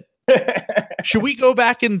brilliant. Should we go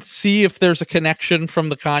back and see if there's a connection from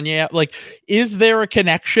the Kanye? Like, is there a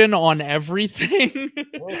connection on everything?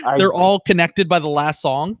 They're all connected by the last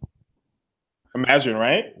song. Imagine,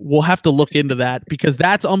 right? We'll have to look into that because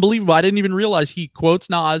that's unbelievable. I didn't even realize he quotes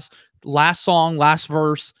Nas. Last song, last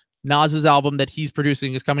verse. Nas's album that he's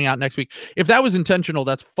producing is coming out next week. If that was intentional,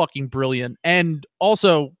 that's fucking brilliant. And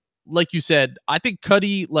also, like you said, I think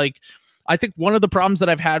Cudi, I think one of the problems that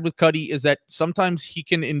I've had with Cudi is that sometimes he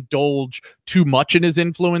can indulge too much in his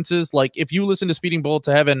influences. Like if you listen to Speeding Bullet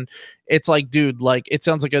to Heaven, it's like, dude, like it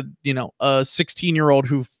sounds like a 16-year-old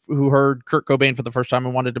who heard Kurt Cobain for the first time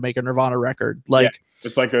and wanted to make a Nirvana record. Like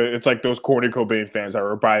it's like those corny Cobain fans that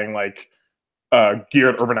were buying like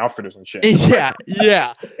geared Urban Outfitters and shit. Yeah.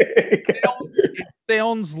 It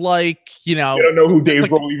sounds like, you don't know who Dave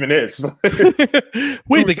Grohl even is.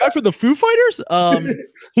 Wait, the guy from the Foo Fighters?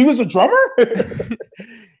 He was a drummer?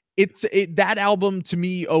 That album to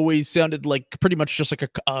me always sounded like pretty much just like a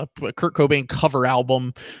Kurt Cobain cover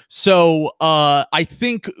album. So I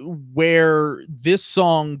think where this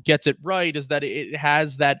song gets it right is that it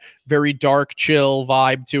has that very dark, chill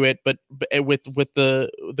vibe to it, but with the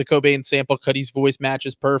Cobain sample, Cudi's voice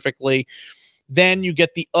matches perfectly. Then you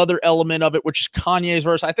get the other element of it, which is Kanye's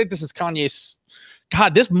verse. I think this is Kanye's.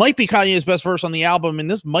 God, this might be Kanye's best verse on the album, and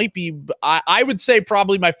this might be, I would say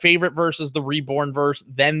probably my favorite verse is the Reborn verse,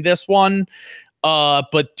 then this one.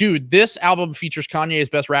 But dude, this album features Kanye's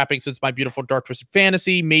best rapping since My Beautiful Dark Twisted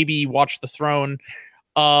Fantasy, maybe Watch the Throne.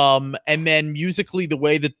 And then musically, the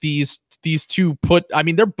way that these two put, I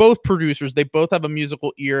mean, they're both producers. They both have a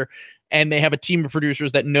musical ear, and they have a team of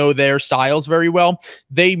producers that know their styles very well.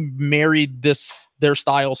 They married their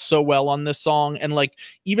styles so well on this song. And like,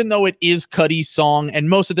 even though it is Cudi's song, and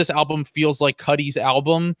most of this album feels like Cudi's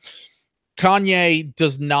album, Kanye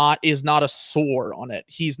is not a sore on it.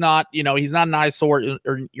 He's not, he's not an eye sore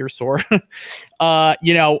or ear sore.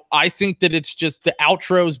 I think that it's just, the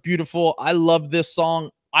outro is beautiful. I love this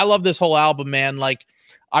song. I love this whole album, man. Like,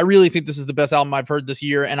 I really think this is the best album I've heard this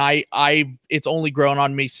year. And it's only grown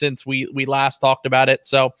on me since we last talked about it.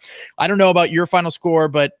 So I don't know about your final score,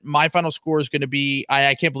 but my final score is going to be,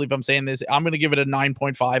 I can't believe I'm saying this. I'm going to give it a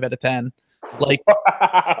 9.5 out of 10. Like,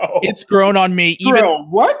 wow. It's grown on me. Even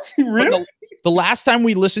what? Really? The last time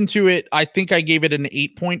we listened to it, I think I gave it an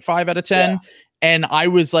 8.5 out of 10. Yeah. And I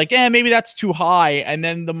was like, maybe that's too high. And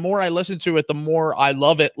then the more I listen to it, the more I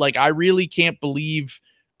love it. Like, I really can't believe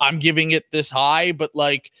I'm giving it this high. But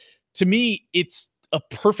like, to me, it's a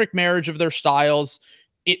perfect marriage of their styles.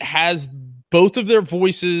 It has both of their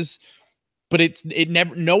voices, but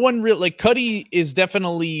no one really, like, Cudi is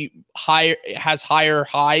definitely has higher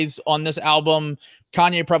highs on this album.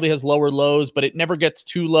 Kanye probably has lower lows, but it never gets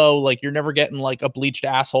too low. Like, you're never getting like a bleached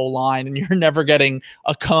asshole line, and you're never getting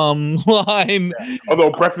a cum line. Yeah. Although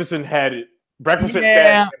Breakfast in Head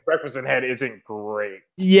isn't great.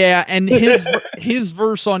 Yeah, and his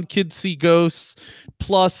verse on Kids See Ghosts,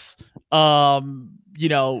 plus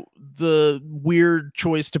the weird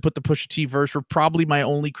choice to put the Pusha T verse, were probably my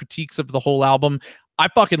only critiques of the whole album. I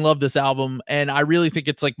fucking love this album, and I really think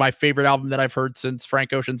it's like my favorite album that I've heard since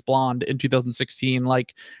Frank Ocean's Blonde in 2016.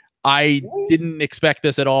 Like, I didn't expect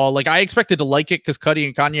this at all. Like, I expected to like it because Cudi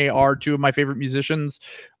and Kanye are two of my favorite musicians,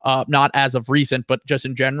 not as of recent, but just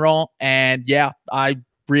in general. And yeah, I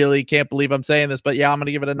really can't believe I'm saying this, but yeah, I'm going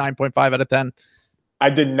to give it a 9.5 out of 10. I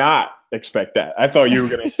did not expect that. I thought you were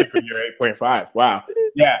going to stick with your 8.5. Wow.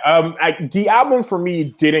 Yeah. The album for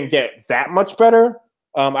me didn't get that much better.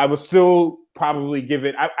 I would still probably give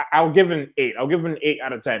it, I'll give it an 8. I'll give it an 8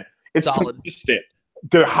 out of 10. It's solid. Consistent.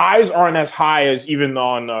 The highs aren't as high as even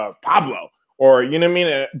on Pablo, or, you know what I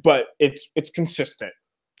mean? But it's consistent.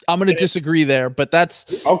 I'm going to disagree there, but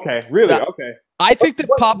that's okay. Really? Okay. I think that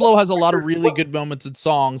Pablo has a lot of really good moments and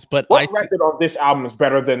songs, but what record on this album is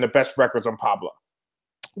better than the best records on Pablo?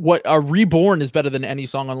 What Reborn is better than any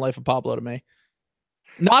song on Life of Pablo to me.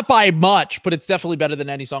 Not by much, but it's definitely better than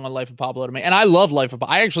any song on Life of Pablo to me. And I love Life of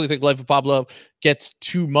Pablo. I actually think Life of Pablo gets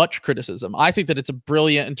too much criticism. I think that it's a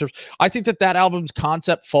brilliant I think that album's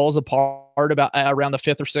concept falls apart about around the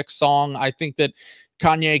 5th or 6th song. I think that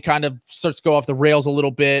Kanye kind of starts to go off the rails a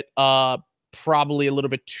little bit, probably a little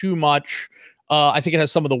bit too much. I think it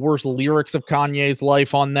has some of the worst lyrics of Kanye's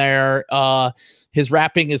life on there. His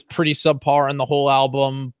rapping is pretty subpar in the whole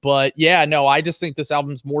album, but yeah, no, I just think this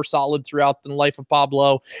album's more solid throughout than Life of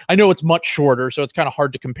Pablo. I know it's much shorter, so it's kind of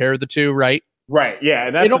hard to compare the two, right? Right.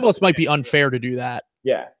 Yeah. It almost might be unfair to do that.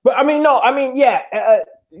 Yeah. But I mean, no, I mean, yeah.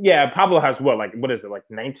 Yeah. Pablo has what is it, like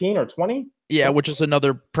 19 or 20? Yeah. Which is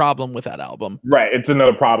another problem with that album. Right. It's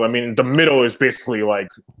another problem. I mean, the middle is basically like,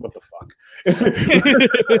 what the fuck?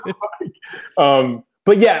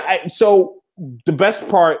 But yeah, so the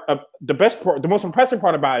most impressive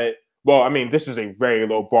part about it, well, I mean, this is a very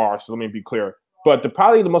low bar, so let me be clear. But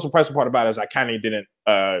probably the most impressive part about it is I kind of didn't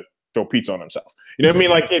throw pizza on himself. You know what I mean?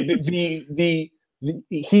 Like,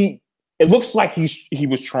 it looks like he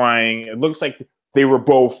was trying. It looks like they were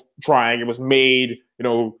both trying. It was made,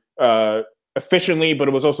 efficiently, but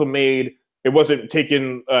it was also made. It wasn't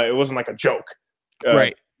taken. It wasn't like a joke,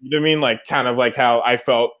 right? You know what I mean? Like, kind of like how I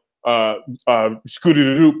felt. Scooter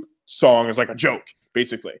the Doop song is like a joke,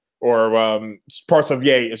 basically, or parts of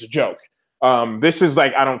Ye is a joke. This is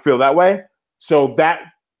like, I don't feel that way, so that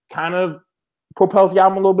kind of propels the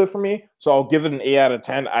album a little bit for me. So I'll give it an 8 out of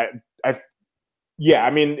 10. I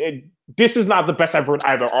mean, this is not the best I've heard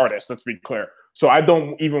either artist. Let's be clear. So I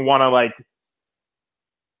don't even want to like,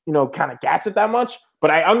 kind of gas it that much.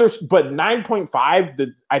 But but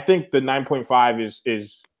 9.5. I think the 9.5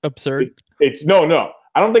 is absurd. It's no.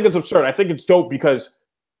 I don't think it's absurd. I think it's dope because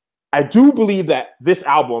I do believe that this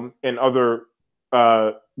album and other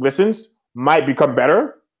listens might become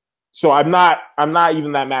better. So I'm not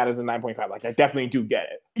even that mad at the 9.5. Like, I definitely do get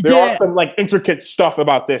it. There are some like intricate stuff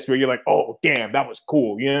about this where you're like, oh damn, that was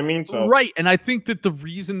cool. You know what I mean? So right. And I think that the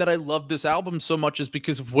reason that I love this album so much is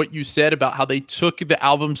because of what you said about how they took the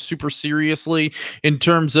album super seriously, in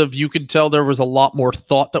terms of, you could tell there was a lot more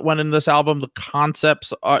thought that went into this album. The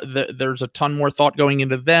concepts there's a ton more thought going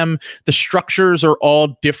into them. The structures are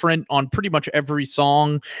all different on pretty much every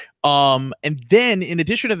song. And then in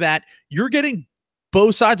addition to that, you're getting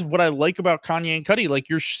both sides of what I like about Kanye and Cudi. Like,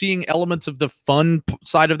 you're seeing elements of the fun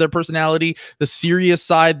side of their personality, the serious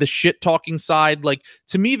side, the shit talking side. Like,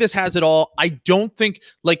 to me, this has it all. I don't think,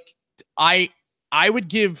 like, I would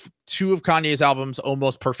give 2 of Kanye's albums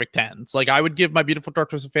almost perfect 10s. Like, I would give My Beautiful Dark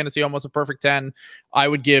Twisted Fantasy almost a perfect 10. I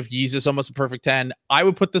would give Yeezus almost a perfect 10. I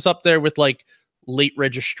would put this up there with like Late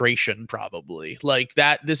Registration, probably. Like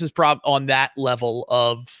that. This is on that level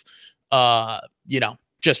of, you know,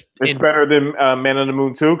 just it's better than Man on the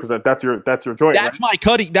Moon 2, because that's your joint. That's right? My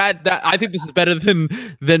Cudi. That I think this is better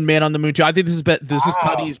than Man on the Moon 2. I think this is this is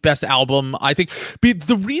Cudi's best album. I think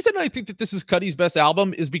the reason I think that this is Cudi's best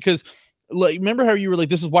album is because, like, remember how you were like,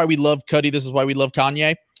 this is why we love Cudi, this is why we love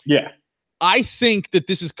Kanye? Yeah. I think that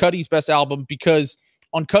this is Cudi's best album because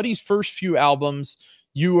on Cudi's first few albums,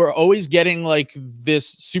 you are always getting like this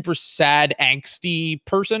super sad, angsty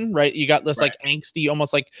person, right? You got this like angsty,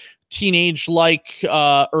 almost like teenage, like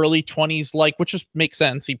early 20s, like, which just makes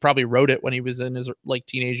sense. He probably wrote it when he was in his like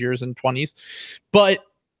teenage years and 20s. But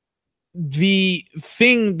the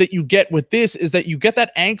thing that you get with this is that you get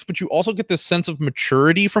that angst, but you also get this sense of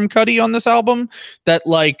maturity from Cudi on this album, that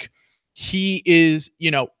like he is,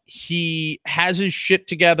 you know, he has his shit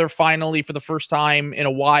together finally for the first time in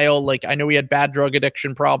a while. Like, I know he had bad drug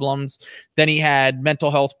addiction problems, then he had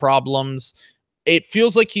mental health problems. It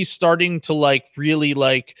feels like he's starting to like really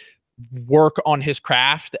like work on his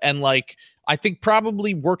craft. And like, I think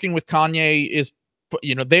probably working with Kanye is,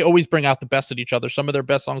 you know, they always bring out the best at each other. Some of their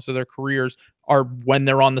best songs of their careers are when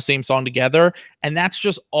they're on the same song together. And that's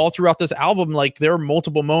just all throughout this album. Like, there are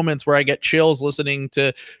multiple moments where I get chills listening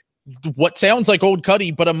to what sounds like old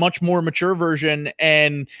Cudi, but a much more mature version.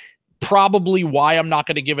 And probably why I'm not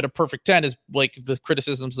going to give it a perfect 10 is like the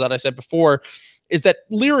criticisms that I said before, is that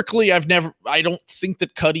lyrically, I don't think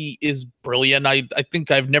that Cudi is brilliant. I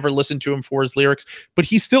think I've never listened to him for his lyrics, but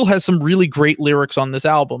he still has some really great lyrics on this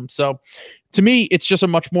album. So to me, it's just a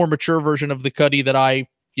much more mature version of the Cudi that I,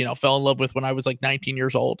 you know, fell in love with when I was like 19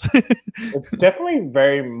 years old. It's definitely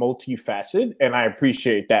very multifaceted, and I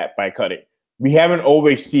appreciate that by Cudi. We haven't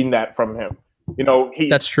always seen that from him. You know,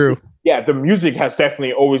 that's true. Yeah, the music has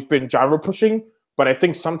definitely always been genre pushing, but I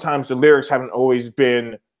think sometimes the lyrics haven't always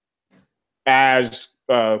been as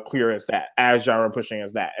clear as that, as genre pushing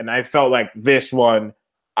as that. And I felt like this one,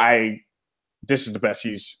 this is the best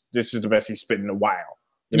he's spit in a while.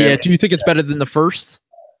 Yeah. Do you think it's better than the first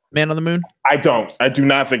Man on the Moon? I do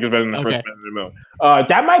not think it's better than the first Man on the Moon.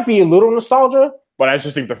 That might be a little nostalgia, but I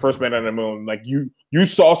just think the first Man on the Moon, like you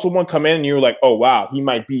saw someone come in and you were like, oh wow, he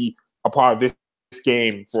might be a part of this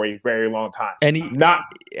game for a very long time. And not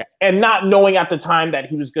knowing at the time that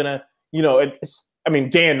he was gonna, you know, I mean,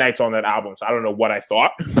 Day and Night's on that album, so I don't know what I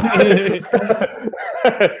thought.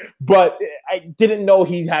 But I didn't know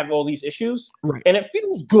he'd have all these issues. Right. And it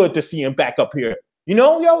feels good to see him back up here. You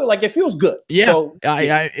know, like it feels good. Yeah, so,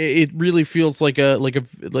 it really feels like a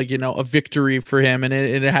you know, a victory for him, and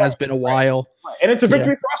it has been a while. Right. And it's a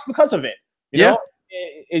victory for us because of it. You know,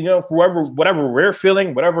 you know, for whatever we're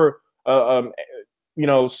feeling, whatever you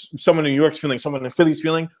know, someone in New York's feeling, someone in Philly's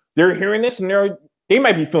feeling, they're hearing this and they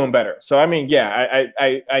might be feeling better. So I mean, yeah,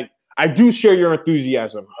 I do share your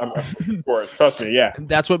enthusiasm for it. Trust me, yeah.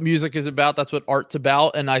 That's what music is about. That's what art's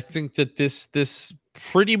about. And I think that this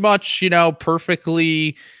pretty much, you know,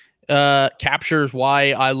 perfectly captures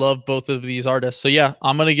why I love both of these artists. So yeah,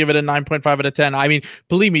 I'm gonna give it a 9.5 out of 10. I mean,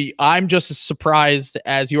 believe me, I'm just as surprised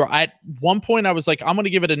as you are. At one point, I was like, I'm gonna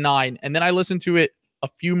give it a 9, and then I listened to it a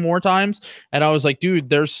few more times and I was like, dude,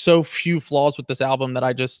 there's so few flaws with this album that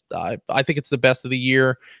I think it's the best of the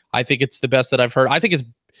year. I think it's the best that I've heard. I can't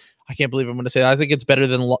believe I'm going to say that. I think it's better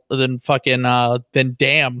than fucking than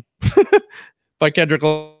Damn by Kendrick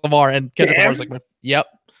Lamar. And Kendrick Lamar's like, yep.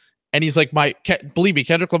 And he's like, believe me,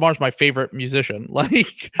 Kendrick Lamar's my favorite musician.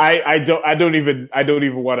 Like, I don't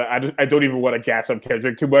even want to gas up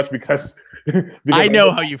Kendrick too much because I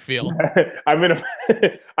know how you feel. I'm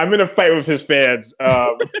in a fight with his fans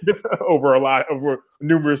over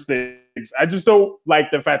numerous things. I just don't like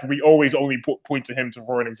the fact that we always only point to him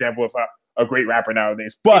for an example of a great rapper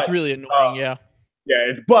nowadays. But it's really annoying, yeah.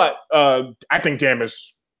 But I think Damn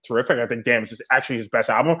is terrific. I think Damn is actually his best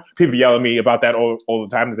album. People yell at me about that all the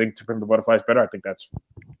time. They think To Pimp a Butterfly is better. I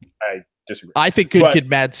disagree. I think Good Kid,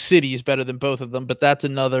 Mad City is better than both of them, but that's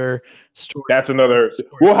another story.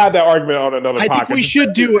 We'll have that argument on another podcast. I think we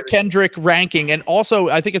should do a Kendrick ranking. And also,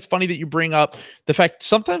 I think it's funny that you bring up the fact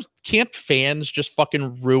sometimes can't fans just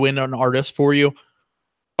fucking ruin an artist for you?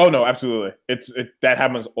 Oh no, absolutely. That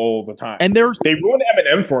happens all the time. And they ruined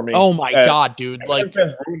Eminem for me. Oh my god, dude! Like,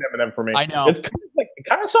 fans ruined Eminem for me. I know. It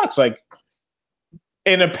kind of sucks. Like,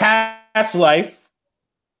 in a past life,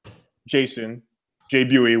 Jason, Jay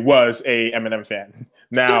Buey was a Eminem fan.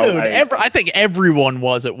 Now, Dude, I think everyone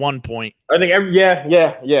was at one point. I think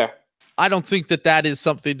yeah. I don't think that is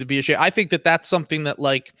something to be ashamed. I think that that's something that,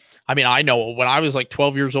 like, I mean, I know when I was like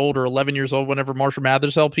 12 years old or 11 years old, whenever Marshall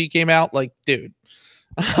Mathers LP came out, like, dude,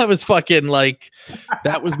 I was fucking like,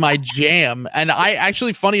 that was my jam. And I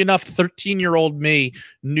actually, funny enough, 13-year-old me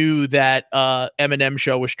knew that Eminem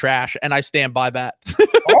show was trash, and I stand by that.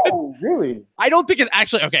 Oh, really? I don't think it's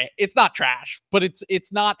actually okay. It's not trash, but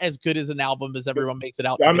it's not as good as an album as everyone makes it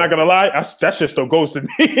out. I'm not gonna lie, that shit still goes to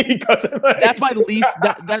me. That's my least.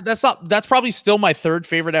 That's probably still my third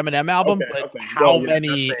favorite Eminem album. Okay, but okay. how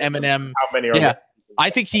many Eminem? How many are Yeah, there? I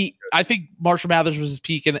think Marshall Mathers was his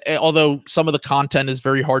peak, and although some of the content is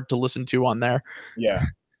very hard to listen to on there. Yeah,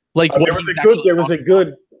 like there was a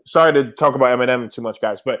good. Sorry to talk about Eminem too much,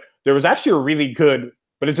 guys, but there was actually a really good.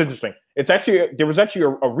 But it's interesting. There was actually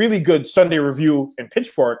a really good Sunday review in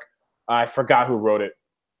Pitchfork. I forgot who wrote it.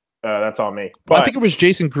 That's on me. But I think it was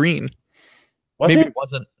Jason Green. Maybe it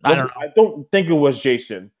wasn't. I don't know. I don't think it was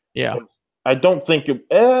Jason. Yeah. I don't think it.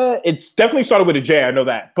 It's definitely started with a J. I know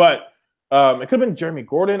that, but it could have been Jeremy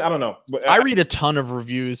Gordon. I don't know. But I read a ton of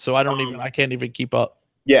reviews, so I can't even keep up.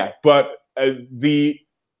 Yeah, but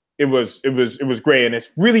it was great, and it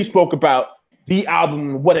really spoke about the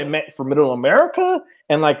album, what it meant for Middle America,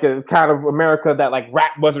 and like the kind of America that like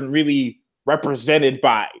rap wasn't really represented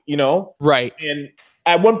by, Right. And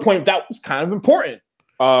at one point, that was kind of important.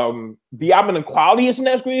 The album and quality isn't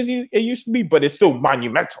as great as it used to be, but it's still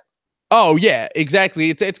monumental. Oh yeah,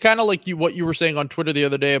 exactly. It's kind of like what you were saying on Twitter the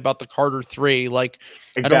other day about the Carter 3. Like,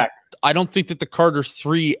 exactly. I don't think that the Carter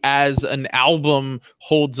 3 as an album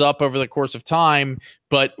holds up over the course of time,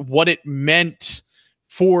 but what it meant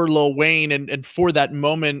for Lil Wayne and for that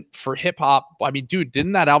moment for hip hop. I mean, dude,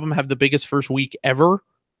 didn't that album have the biggest first week ever?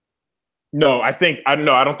 No, I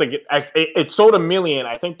don't think it sold 1 million.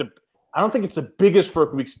 I don't think it's the biggest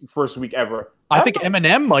first week ever. I think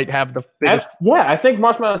Eminem might have the biggest. I think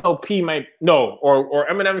Marshall Mathers LP might or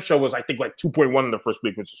Eminem show was I think like 2.1 in the first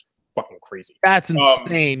week, which is fucking crazy. That's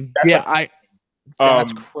insane.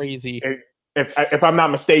 That's crazy. If I'm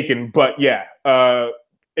not mistaken, but yeah,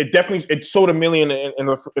 it sold 1 million in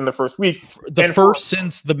the first week.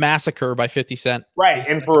 Since the Massacre by 50 Cent. Right,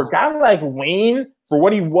 and for a guy like Wayne, for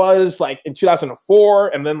what he was like in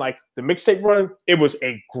 2004, and then like the mixtape run, it was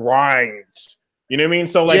a grind. You know what I mean?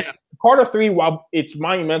 So like Carter 3, while it's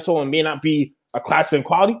monumental and may not be a classic in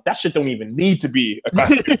quality, that shit don't even need to be a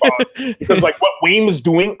classic in quality because like what Wayne was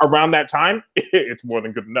doing around that time, it's more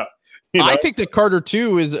than good enough. I think that Carter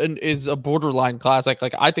 2 is a borderline classic.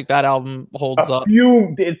 Like, I think that album holds up.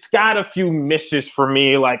 It's got a few misses for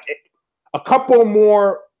me. Like a couple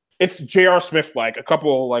more. It's J.R. Smith like a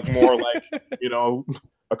couple like more like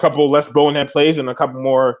a couple less bonehead plays and a couple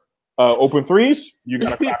more open threes. You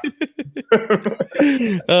got a classic.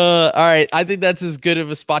 All right, I think that's as good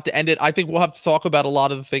of a spot to end it. I think we'll have to talk about a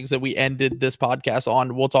lot of the things that we ended this podcast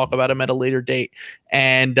on. We'll talk about them at a later date.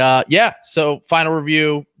 And so final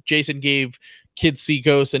review. Jason gave Kids See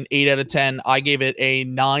Ghosts an 8 out of 10. I gave it a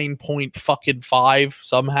 9.5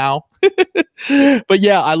 somehow. But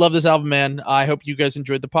yeah, I love this album, man. I hope you guys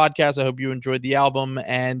enjoyed the podcast. I hope you enjoyed the album,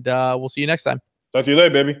 and we'll see you next time. Talk to you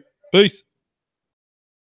later, baby. Peace.